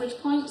tour of Leverage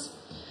Points.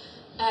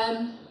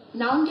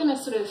 Now I'm going to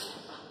sort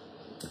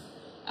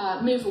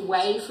of move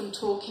away from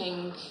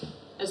talking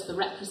as the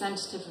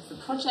representative of the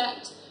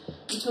project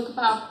and talk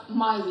about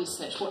my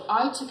research, what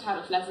I took out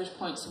of Leverage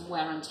Points and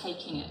where I'm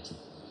taking it.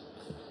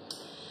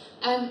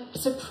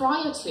 So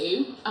prior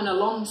to and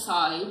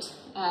alongside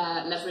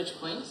Leverage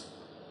Points,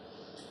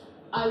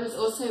 I was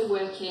also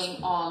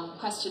working on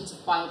questions of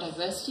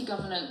biodiversity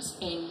governance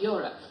in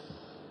Europe.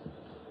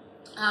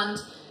 And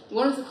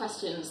one of the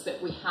questions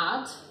that we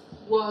had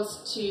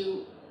was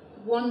to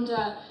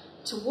wonder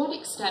to what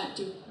extent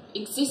do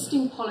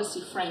existing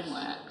policy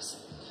frameworks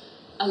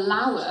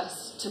allow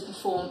us to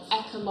perform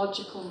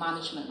ecological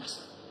management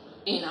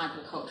in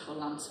agricultural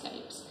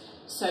landscapes.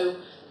 So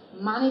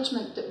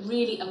management that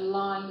really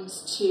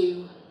aligns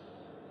to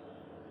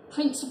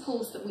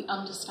principles that we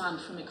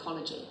understand from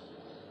ecology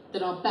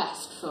that are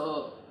best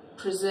for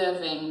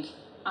preserving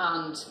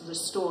and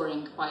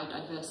restoring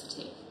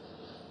biodiversity.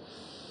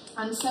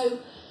 And so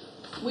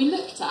we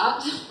looked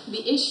at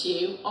the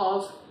issue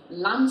of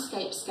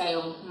landscape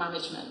scale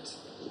management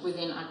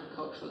within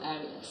agricultural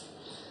areas.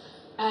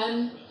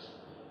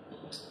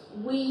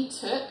 We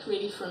took,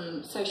 really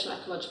from social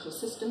ecological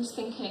systems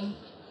thinking,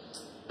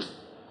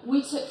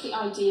 we took the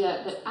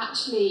idea that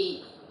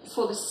actually,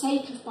 for the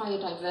sake of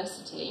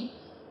biodiversity,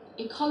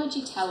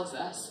 ecology tells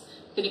us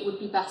that it would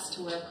be best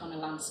to work on a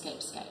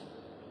landscape scale.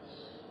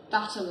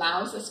 That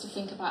allows us to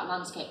think about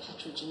landscape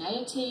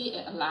heterogeneity,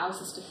 it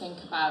allows us to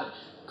think about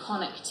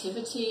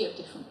connectivity of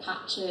different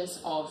patches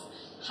of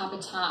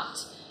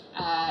habitat,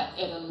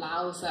 it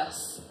allows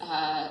us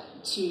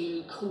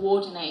to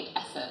coordinate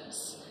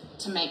efforts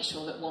to make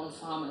sure that one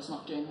farmer is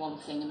not doing one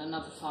thing and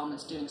another farmer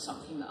is doing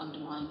something that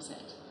undermines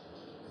it.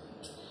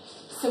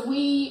 So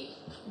we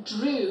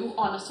drew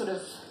on a sort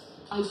of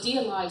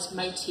idealised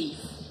motif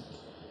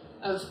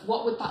of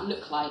what would that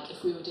look like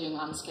if we were doing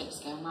landscape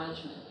scale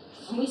management.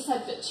 And we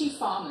said that two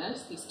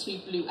farmers, these two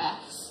blue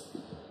Fs,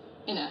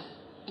 in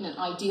an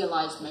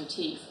idealised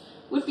motif,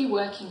 would be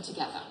working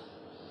together.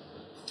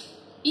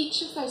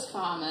 Each of those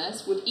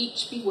farmers would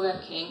each be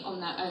working on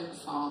their own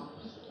farm.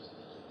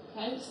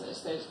 Okay, so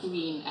it's those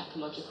green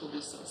ecological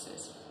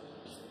resources.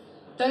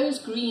 Those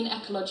green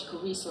ecological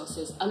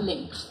resources are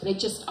linked. They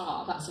just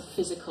are. That's a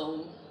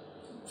physical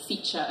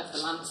feature of the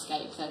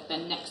landscape. They're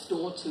next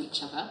door to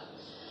each other.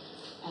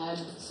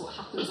 So what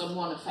happens on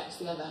one affects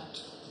the other.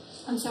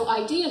 And so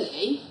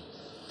ideally,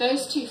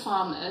 those two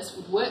farmers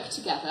would work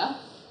together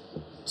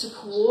to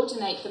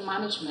coordinate the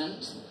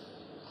management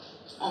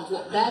of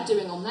what they're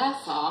doing on their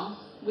farm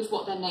with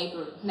what their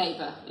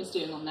neighbour is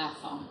doing on their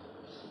farm,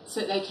 so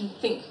that they can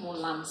think more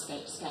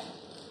landscape scale.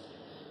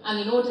 And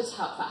in order to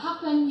help that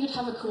happen, you'd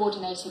have a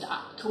coordinating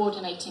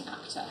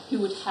actor who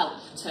would help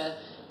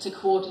to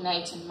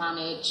coordinate and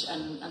manage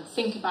and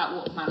think about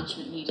what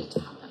management needed to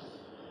happen.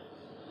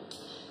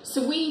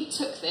 So we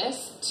took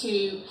this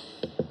to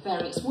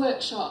various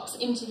workshops,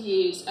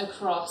 interviews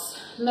across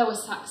Lower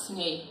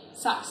Saxony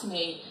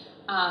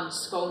and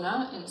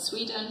Skåne in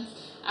Sweden,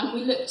 and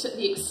we looked at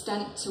the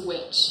extent to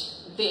which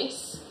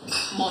this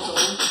model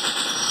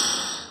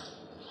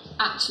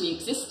actually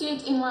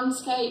existed in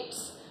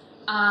landscapes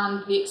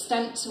and the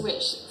extent to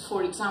which,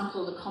 for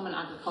example, the Common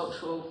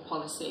Agricultural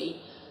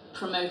Policy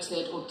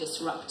promoted or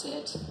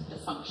disrupted the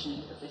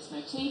functioning of this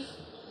motif.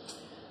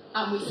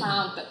 And we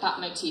found that that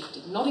motif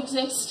did not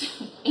exist.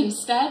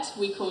 Instead,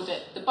 we called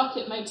it the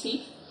bucket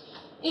motif.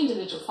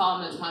 Individual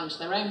farmers manage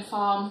their own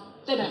farm.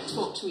 They don't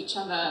talk to each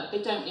other.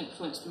 They don't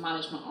influence the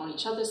management on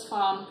each other's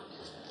farm.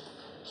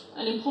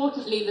 And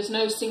importantly, there's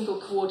no single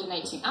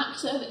coordinating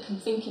actor that can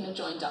think in a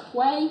joined-up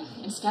way.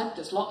 Instead,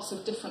 there's lots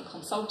of different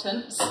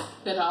consultants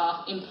that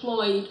are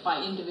employed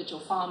by individual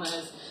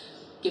farmers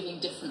giving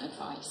different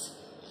advice.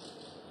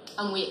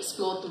 And we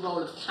explored the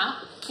role of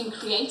CAP in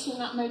creating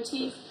that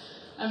motif,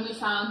 and we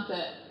found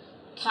that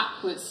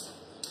CAP was,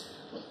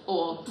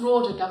 or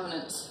broader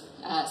governance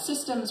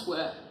systems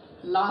were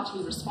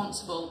largely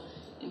responsible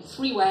in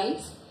three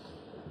ways.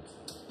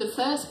 The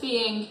first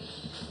being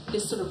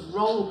this sort of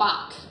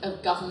rollback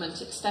of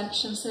government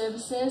extension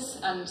services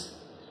and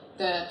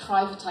the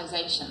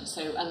privatisation,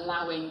 so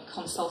allowing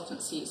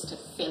consultancies to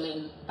fill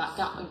in that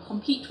gap and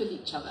compete with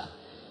each other,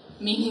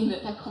 meaning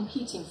that they're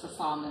competing for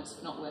farmers,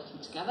 not working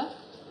together.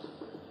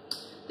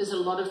 There's a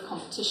lot of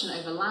competition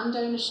over land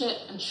ownership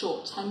and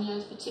short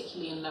tenures,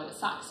 particularly in Lower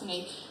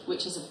Saxony,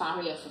 which is a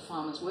barrier for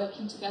farmers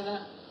working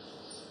together.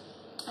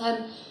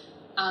 And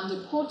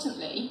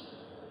importantly,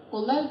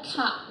 although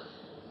CAP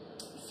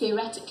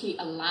theoretically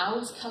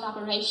allows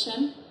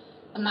collaboration,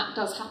 and that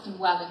does happen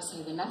well in,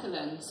 say, the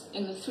Netherlands,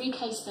 in the three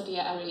case study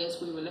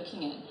areas we were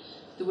looking in,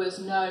 there was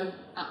no,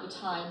 at the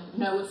time,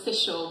 no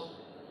official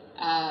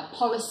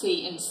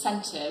policy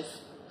incentive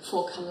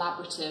for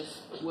collaborative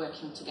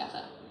working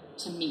together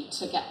to meet,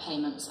 to get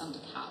payments under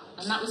CAP.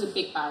 And that was a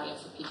big barrier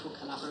for people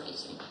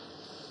collaborating.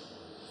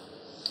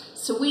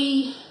 So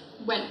we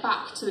went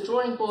back to the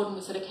drawing board and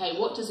we said, okay,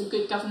 what does a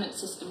good governance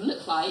system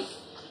look like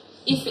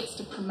if it's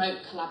to promote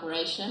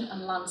collaboration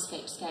and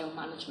landscape scale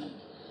management?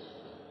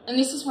 And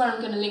this is where I'm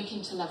going to link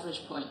into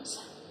leverage points.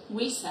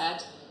 We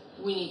said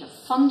we need a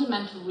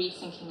fundamental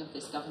rethinking of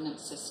this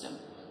governance system.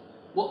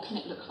 What can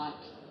it look like?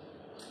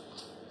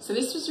 So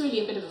this was really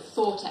a bit of a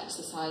thought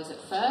exercise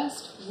at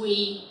first.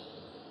 We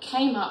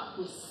came up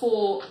with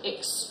 4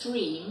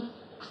 extreme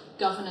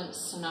governance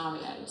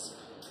scenarios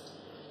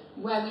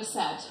where we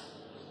said,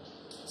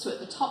 so at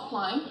the top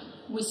line,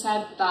 we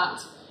said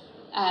that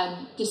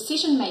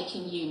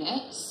decision-making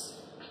units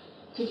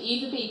could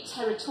either be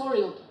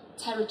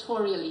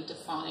territorially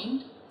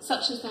defined,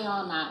 such as they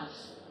are now,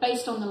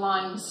 based on the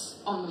lines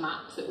on the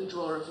map that we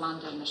draw of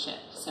land ownership.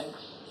 So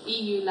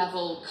EU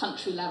level,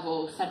 country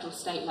level, federal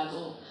state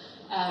level,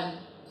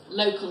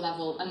 local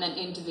level, and then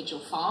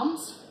individual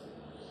farms.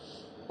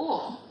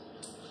 Or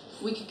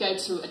we could go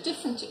to a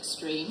different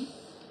extreme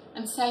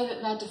and say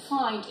that they're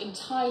defined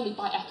entirely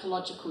by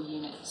ecological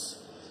units.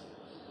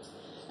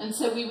 And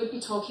so we would be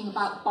talking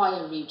about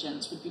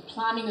bioregions. We'd be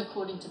planning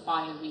according to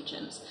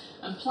bioregions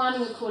and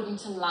planning according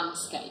to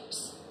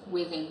landscapes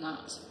within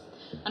that,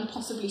 and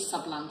possibly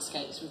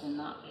sub-landscapes within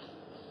that.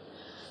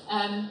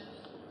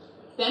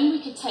 Then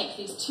we could take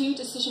these 2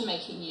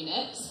 decision-making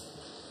units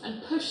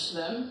and push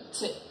them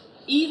to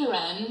either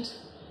end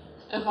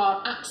of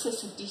our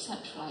axis of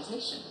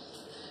decentralisation,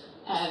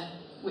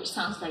 which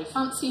sounds very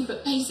fancy,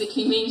 but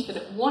basically means that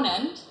at one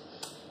end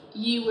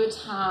you would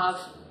have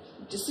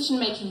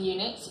decision-making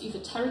units, either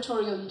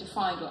territorially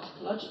defined or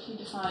ecologically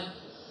defined,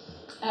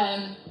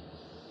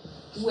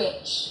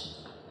 which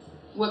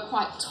were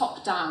quite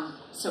top-down,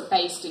 so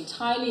based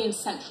entirely in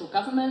central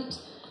government,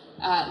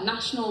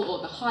 national or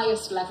the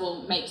highest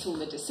level makes all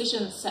the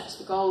decisions, sets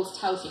the goals,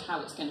 tells you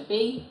how it's going to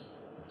be,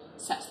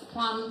 sets the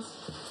plans.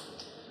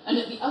 And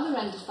at the other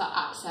end of that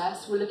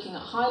axis, we're looking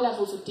at high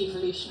levels of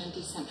devolution and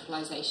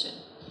decentralisation.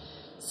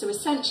 So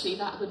essentially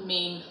that would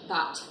mean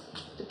that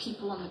the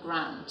people on the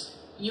ground,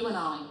 you and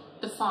I,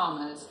 the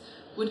farmers,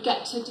 would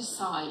get to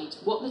decide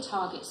what the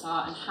targets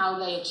are and how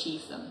they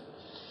achieve them.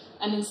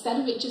 And instead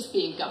of it just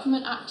being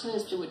government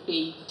actors, there would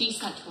be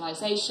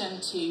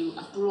decentralisation to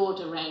a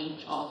broader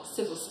range of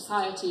civil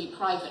society,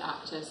 private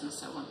actors and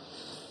so on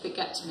that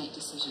get to make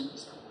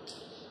decisions.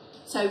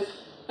 So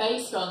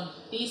based on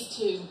these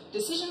two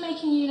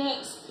decision-making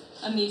units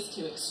and these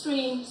two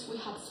extremes, we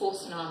had 4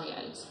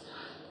 scenarios.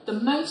 The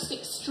most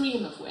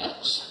extreme of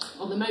which,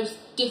 or the most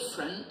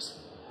different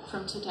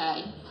from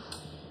today,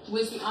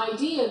 was the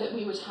idea that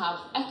we would have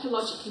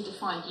ecologically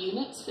defined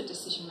units for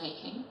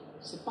decision-making,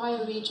 so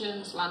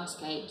bioregions,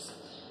 landscapes,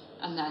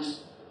 and then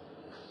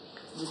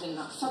within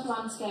that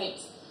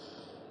sub-landscapes,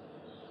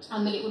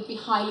 and that it would be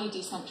highly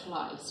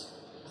decentralised.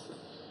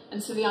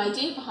 And so the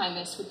idea behind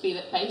this would be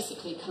that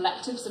basically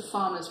collectives of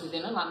farmers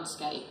within a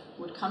landscape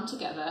would come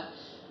together,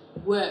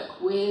 work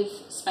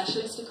with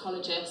specialist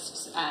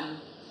ecologists and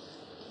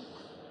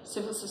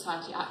civil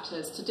society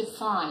actors to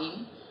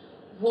define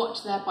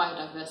what their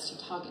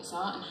biodiversity targets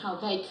are and how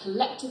they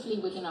collectively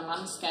within a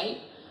landscape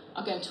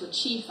are going to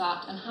achieve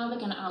that and how they're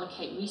going to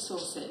allocate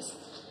resources.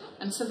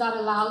 And so that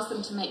allows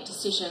them to make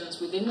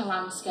decisions within the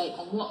landscape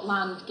on what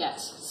land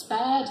gets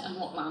spared and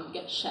what land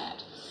gets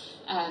shared.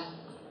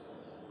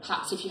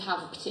 Perhaps if you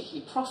have a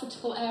particularly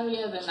profitable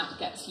area, then that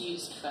gets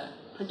used for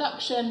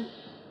production,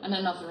 and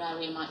another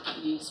area might get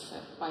used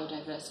for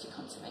biodiversity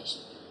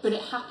conservation. But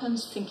it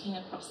happens thinking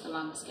across the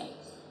landscape.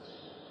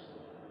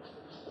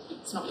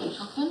 It's not going to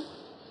happen,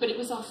 but it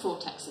was our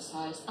thought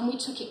exercise, and we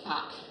took it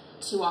back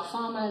to our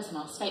farmers and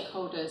our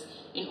stakeholders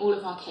in all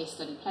of our case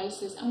study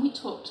places, and we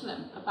talked to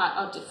them about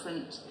our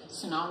different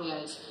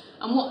scenarios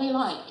and what they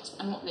liked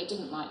and what they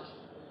didn't like.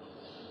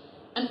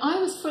 And I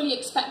was fully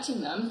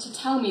expecting them to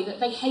tell me that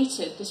they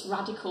hated this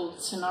radical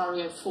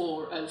scenario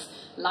 4 of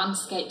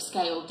landscape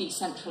scale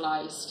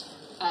decentralised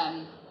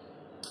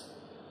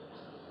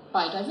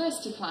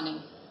biodiversity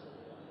planning.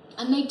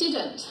 And they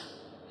didn't.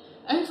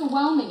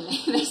 Overwhelmingly,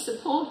 they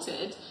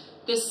supported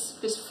this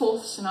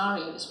 4th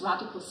scenario, this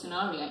radical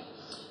scenario.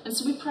 And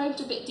so we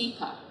probed a bit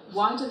deeper.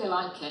 Why do they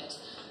like it?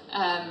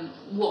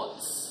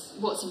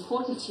 What's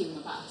important to them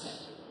about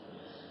it?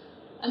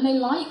 And they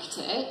liked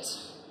it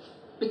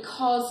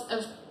because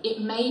it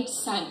made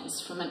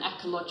sense from an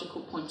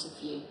ecological point of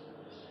view.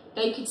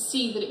 They could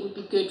see that it would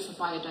be good for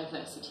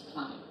biodiversity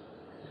planning,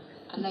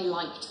 and they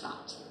liked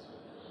that.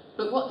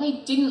 But what they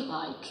didn't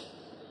like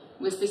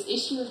was this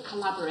issue of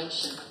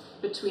collaboration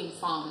between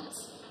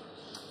farmers.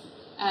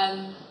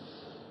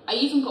 I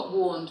even got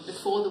warned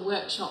before the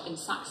workshop in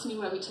Saxony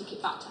where we took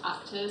it back to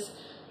actors.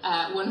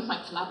 One of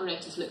my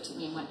collaborators looked at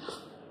me and went,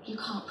 "You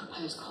can't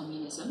propose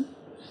communism."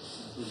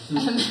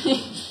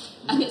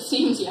 And it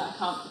seems, yeah, I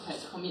can't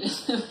propose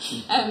communism.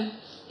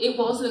 It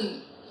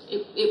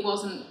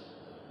wasn't,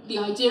 the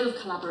idea of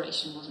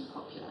collaboration wasn't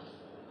popular.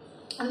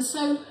 And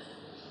so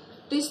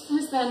this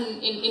has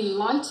then, in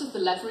light of the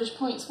leverage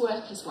points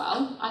work as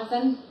well, I've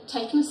then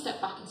taken a step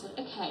back and said,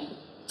 okay,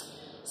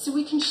 so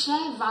we can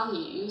share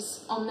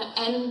values on the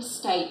end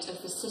state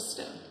of the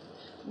system.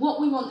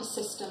 What we want the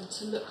system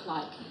to look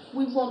like.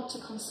 We want to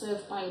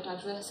conserve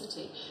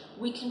biodiversity.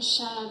 We can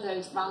share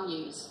those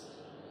values.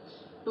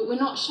 But we're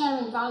not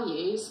sharing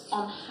values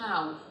on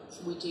how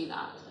we do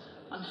that,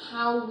 on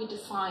how we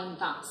define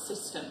that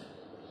system.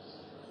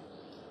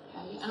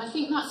 Okay? And I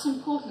think that's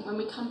important when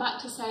we come back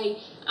to,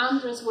 say,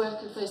 Andre's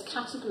work of those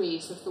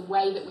categories of the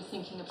way that we're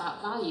thinking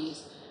about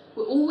values.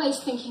 We're always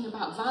thinking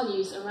about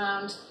values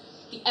around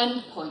the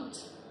end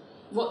point.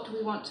 What do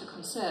we want to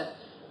conserve?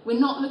 We're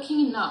not looking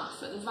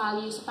enough at the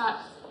values about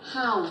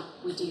how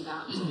we do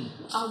that.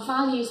 Our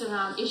values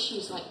around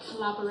issues like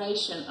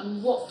collaboration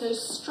and what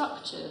those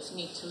structures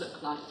need to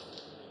look like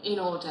in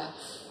order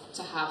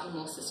to have a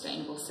more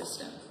sustainable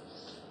system.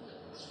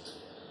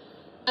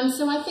 And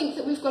so I think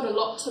that we've got a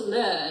lot to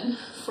learn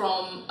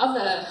from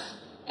other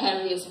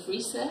areas of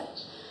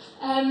research.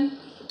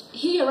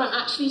 Here I'm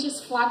actually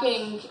just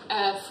flagging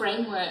a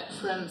framework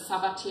from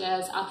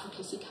Sabatier's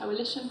Advocacy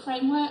Coalition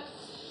framework,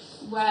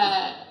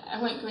 where I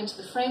won't go into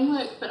the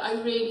framework, but I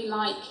really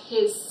like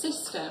his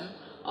system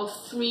of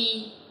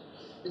 3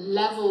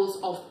 levels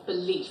of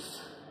belief.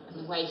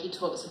 And the way he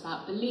talks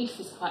about belief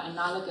is quite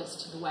analogous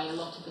to the way a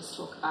lot of us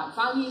talk about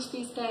values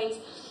these days.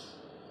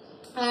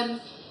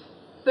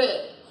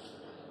 But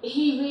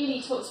he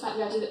really talks about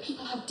the idea that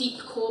people have deep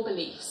core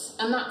beliefs,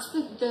 and that's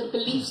the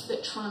beliefs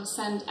that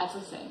transcend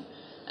everything.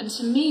 And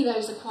to me,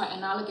 those are quite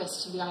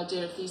analogous to the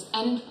idea of these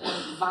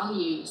endpoint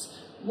values.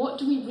 What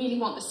do we really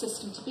want the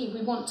system to be?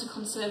 We want to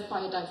conserve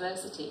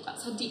biodiversity.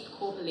 That's our deep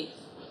core belief.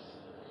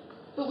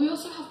 But we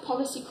also have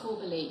policy core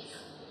belief.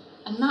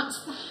 And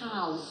that's the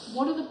how.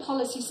 What are the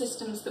policy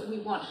systems that we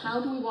want? How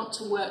do we want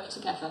to work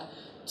together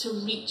to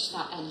reach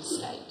that end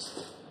state?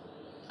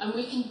 And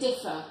we can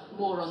differ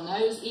more on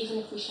those, even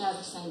if we share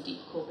the same deep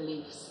core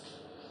beliefs.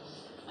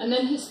 And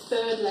then his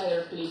third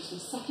layer of beliefs,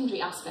 these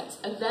secondary aspects,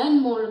 are then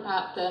more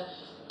about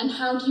and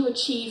how do you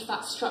achieve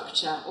that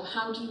structure, or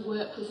how do you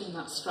work within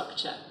that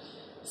structure?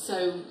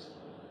 So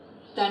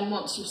then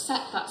once you've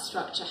set that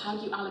structure, how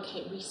do you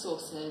allocate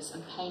resources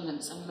and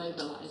payments and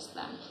mobilise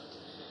them?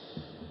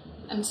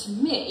 And to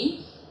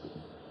me,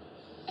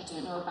 I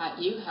don't know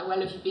about you, how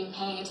well have you been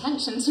paying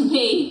attention to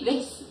me?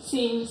 This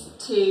seems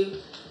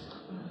to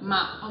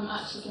map. I'm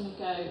actually going to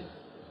go,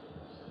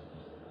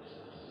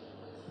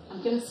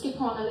 I'm going to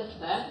skip on a little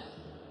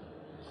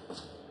bit.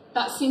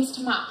 That seems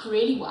to map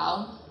really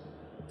well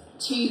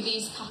to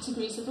these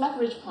categories of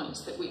leverage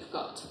points that we've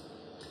got.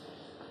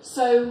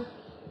 So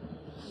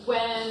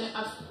when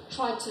I've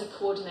tried to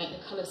coordinate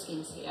the colour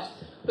schemes here,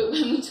 but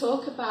when we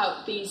talk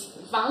about these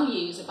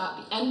values,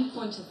 about the end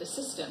point of the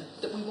system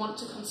that we want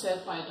to conserve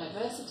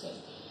biodiversity,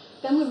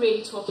 then we're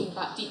really talking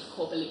about deep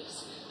core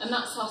beliefs, and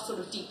that's our sort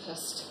of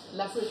deepest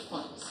leverage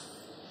points.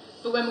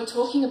 But when we're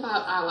talking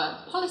about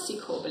our policy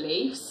core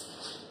beliefs,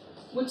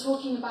 we're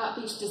talking about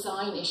these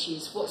design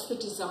issues. What's the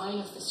design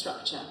of the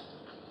structure?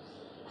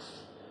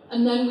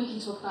 And then we can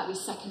talk about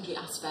these secondary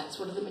aspects.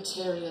 What are the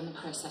material and the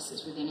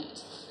processes within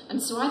it? And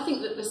so I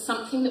think that there's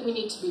something that we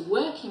need to be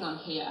working on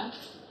here.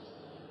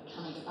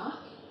 Can I go back?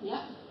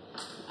 Yeah.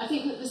 I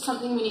think that there's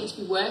something we need to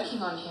be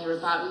working on here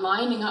about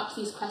lining up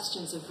these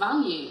questions of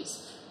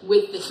values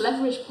with this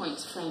leverage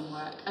points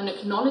framework, and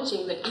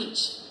acknowledging that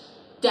each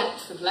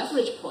depth of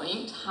leverage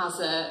point has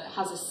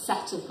a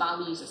set of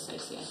values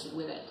associated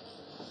with it.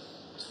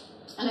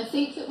 And I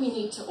think that we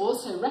need to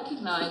also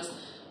recognise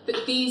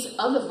that these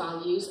other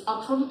values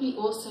are probably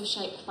also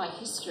shaped by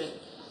history.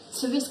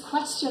 So this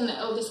question,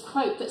 or this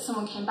quote that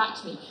someone came back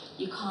to me,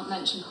 you can't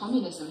mention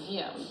communism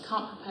here, or you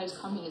can't propose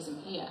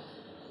communism here,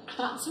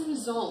 that's a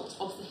result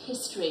of the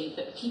history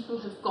that people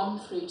have gone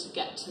through to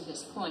get to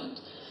this point.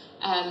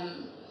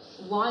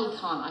 Why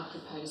can't I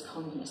propose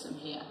communism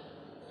here?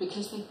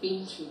 Because they've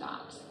been through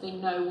that. They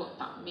know what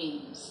that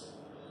means.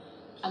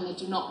 And they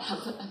do not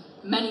have, in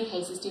many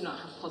cases, do not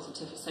have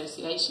positive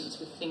associations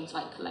with things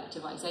like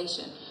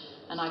collectivisation.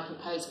 And I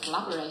propose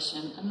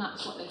collaboration, and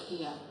that's what they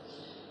hear.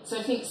 So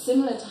I think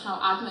similar to how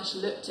Agnes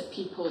looked at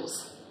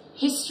people's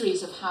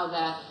histories of how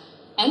their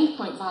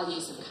endpoint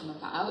values have come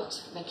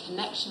about, their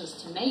connections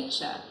to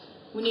nature,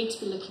 we need to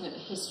be looking at the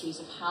histories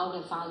of how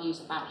their values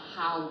about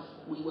how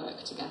we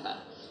work together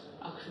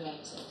are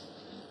created.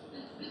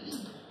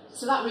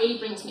 So that really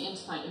brings me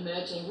into my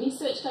emerging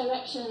research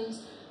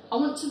directions. I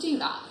want to do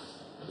that.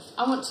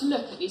 I want to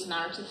look at these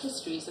narrative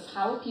histories of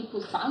how are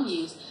people's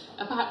values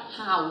about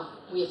how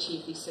we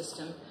achieve these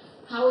systems,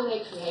 how are they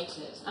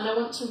created, and I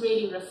want to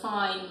really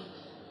refine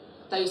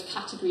those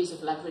categories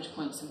of leverage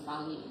points and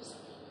values.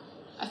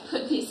 I've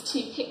put these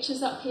two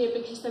pictures up here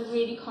because they're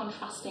really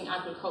contrasting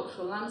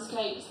agricultural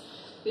landscapes.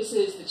 This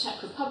is the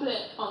Czech Republic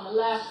on the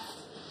left,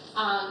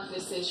 and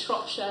this is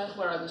Shropshire,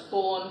 where I was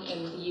born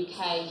in the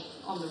UK,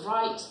 on the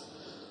right.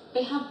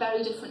 They have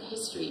very different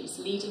histories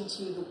leading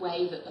to the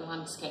way that the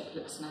landscape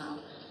looks now.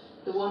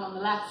 The one on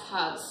the left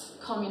has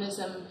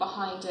communism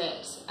behind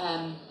it.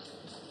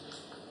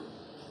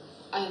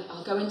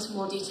 I'll go into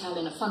more detail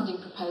in a funding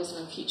proposal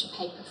and future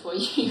paper for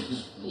you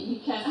that you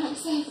can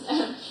access.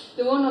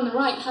 The one on the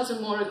right has a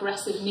more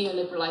aggressive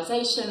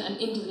neoliberalisation and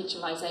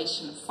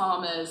individualisation of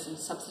farmers and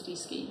subsidy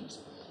schemes.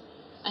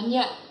 And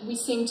yet we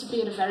seem to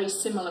be at a very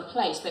similar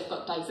place. They've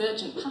got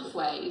divergent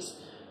pathways,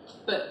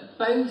 but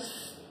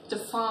both the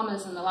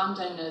farmers and the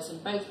landowners in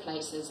both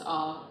places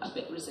are a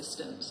bit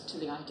resistant to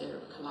the idea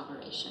of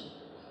collaboration.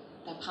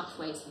 Their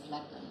pathways have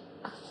led them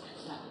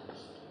there.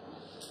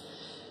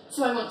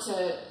 So I want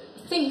to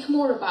think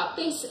more about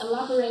this,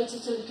 elaborate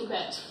it a little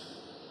bit,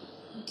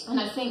 and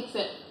I think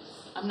that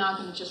I'm now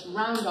going to just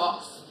round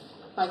off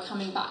by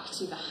coming back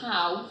to the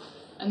how,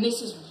 and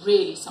this is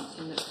really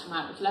something that's come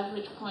out of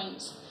leverage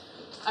points.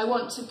 I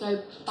want to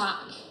go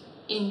back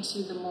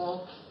into the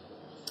more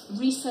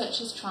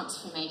researcher's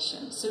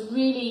transformation. So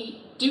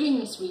really doing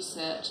this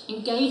research,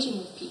 engaging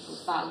with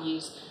people's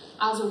values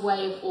as a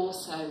way of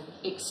also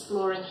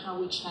exploring how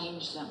we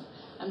change them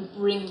and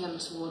bring them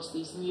towards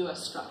these newer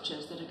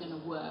structures that are going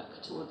to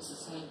work towards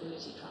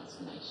sustainability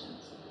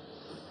transformations.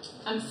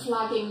 I'm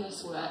flagging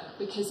this work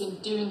because in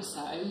doing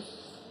so,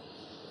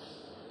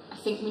 I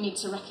think we need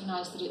to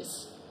recognise that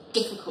it's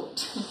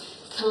difficult.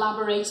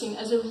 Collaborating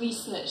as a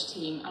research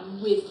team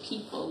and with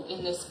people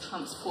in this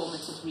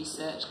transformative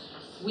research,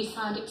 we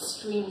found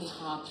extremely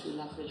hard through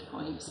leverage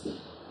points,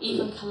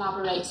 even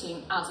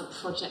collaborating as a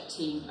project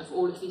team of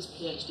all of these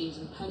PhDs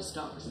and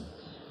postdocs.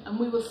 And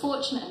we were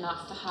fortunate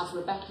enough to have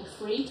Rebecca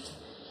Freeth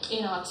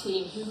in our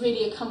team who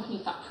really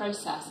accompanied that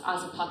process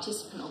as a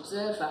participant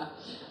observer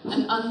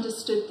and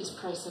understood this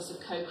process of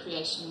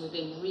co-creation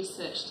within the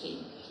research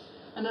team.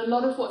 And a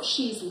lot of what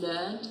she's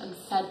learned and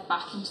fed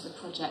back into the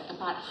project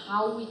about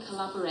how we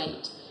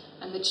collaborate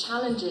and the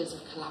challenges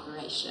of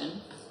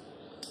collaboration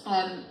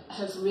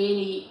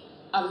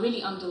are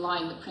really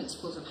underlying the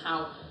principles of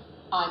how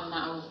I'm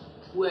now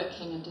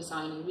working and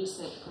designing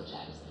research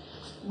projects.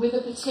 with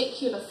a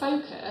particular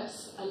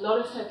focus. A lot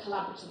of her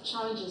collaborative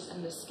challenges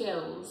and the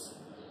skills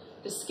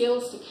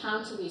to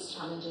counter these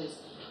challenges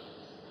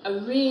are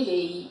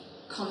really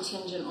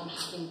contingent on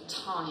having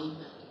time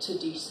to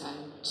do so,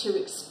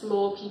 to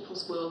explore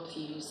people's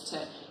worldviews,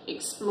 to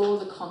explore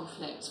the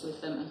conflicts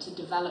with them, and to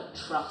develop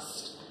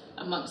trust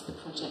amongst the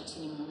project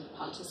team and with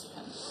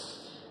participants.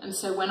 And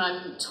so when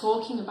I'm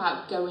talking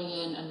about going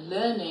in and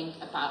learning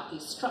about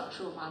these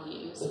structural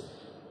values,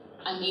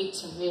 I need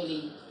to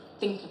really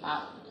think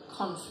about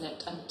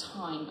conflict and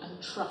time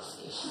and trust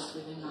issues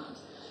within that.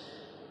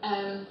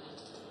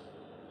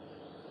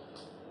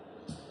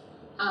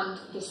 And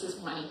this is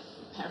my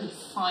very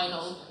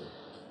final,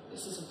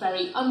 this is a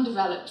very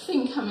undeveloped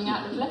thing coming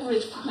out of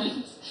leverage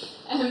points.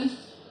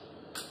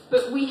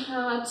 But we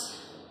had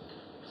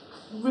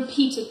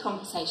repeated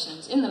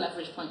conversations in the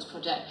Leverage Points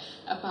project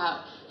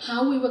about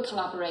how we were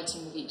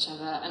collaborating with each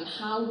other and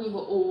how we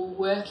were all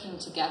working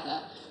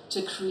together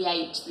to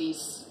create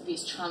these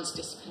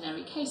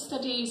transdisciplinary case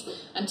studies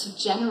and to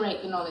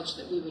generate the knowledge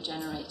that we were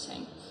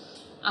generating.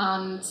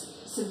 And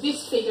so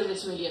this figure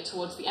is really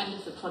towards the end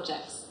of the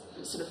project,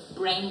 sort of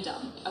brain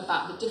dump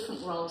about the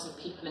different roles of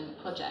people in the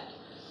project.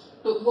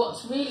 But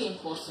what's really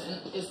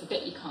important is the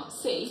bit you can't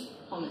see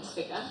on this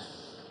figure,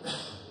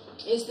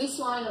 is this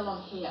line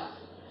along here,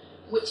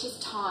 which is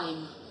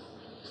time.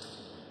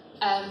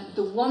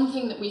 The one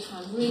thing that we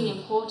found really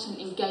important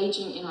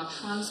engaging in our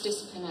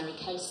transdisciplinary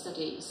case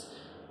studies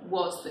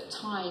was that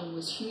time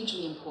was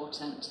hugely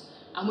important,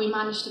 and we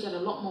managed to get a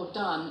lot more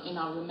done in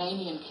our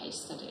Romanian case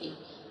study,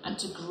 and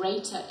to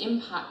greater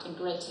impact and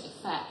greater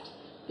effect,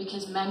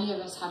 because many of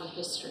us had a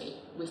history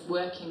with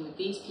working with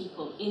these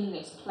people in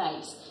this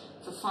place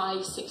for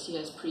 5-6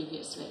 years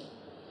previously,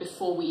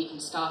 before we even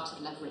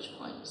started Leverage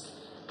Points.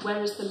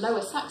 Whereas the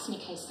Lower Saxony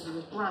case study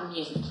was brand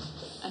new,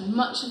 and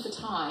much of the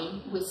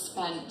time was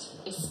spent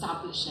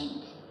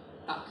establishing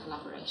that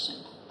collaboration,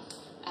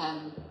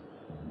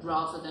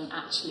 rather than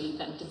actually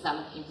then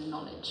developing the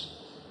knowledge.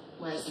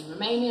 Whereas in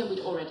Romania, we'd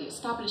already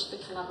established the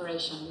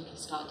collaboration, we could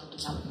start to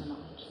develop the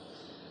knowledge.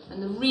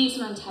 And the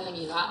reason I'm telling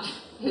you that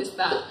is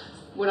that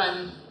what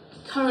I'm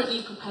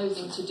currently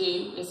proposing to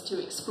do is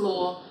to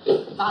explore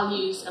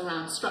values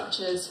around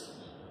structures,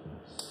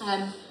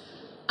 and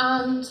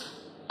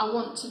I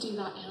want to do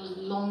that in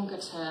a longer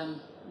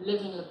term,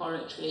 living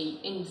laboratory,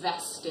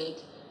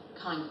 invested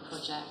kind of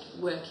project,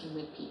 working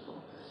with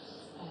people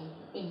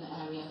in the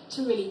area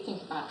to really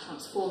think about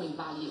transforming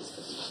values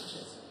for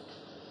structures.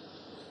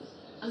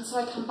 And so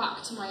I come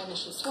back to my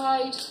initial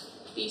slide.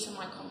 These are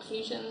my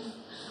conclusions.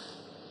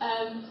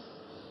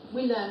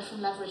 We learned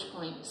from Leverage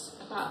Points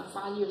about the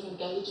value of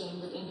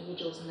engaging with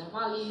individuals and their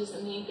values,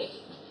 and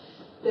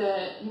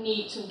the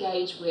need to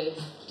engage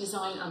with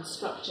design and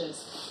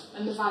structures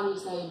and the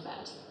values they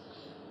embed.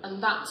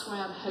 And that's why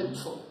I'm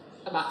hopeful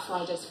about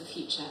Fridays for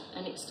Future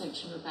and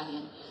Extinction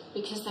Rebellion,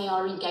 because they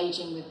are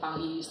engaging with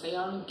values, they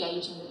are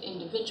engaging with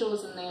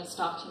individuals, and they are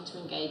starting to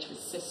engage with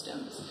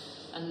systems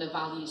and the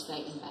values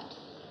they embed.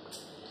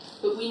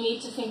 But we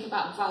need to think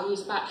about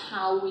values, about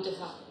how we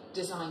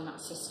design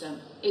that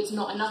system. It's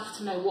not enough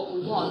to know what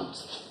we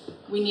want,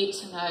 we need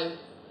to know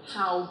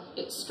how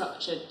it's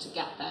structured to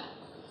get there.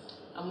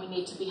 And we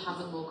need to be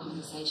having more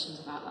conversations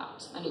about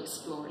that and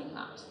exploring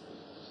that.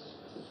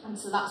 And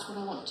so that's what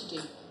I want to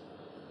do.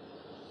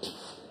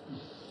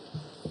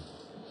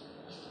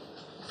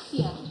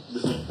 The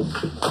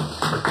end.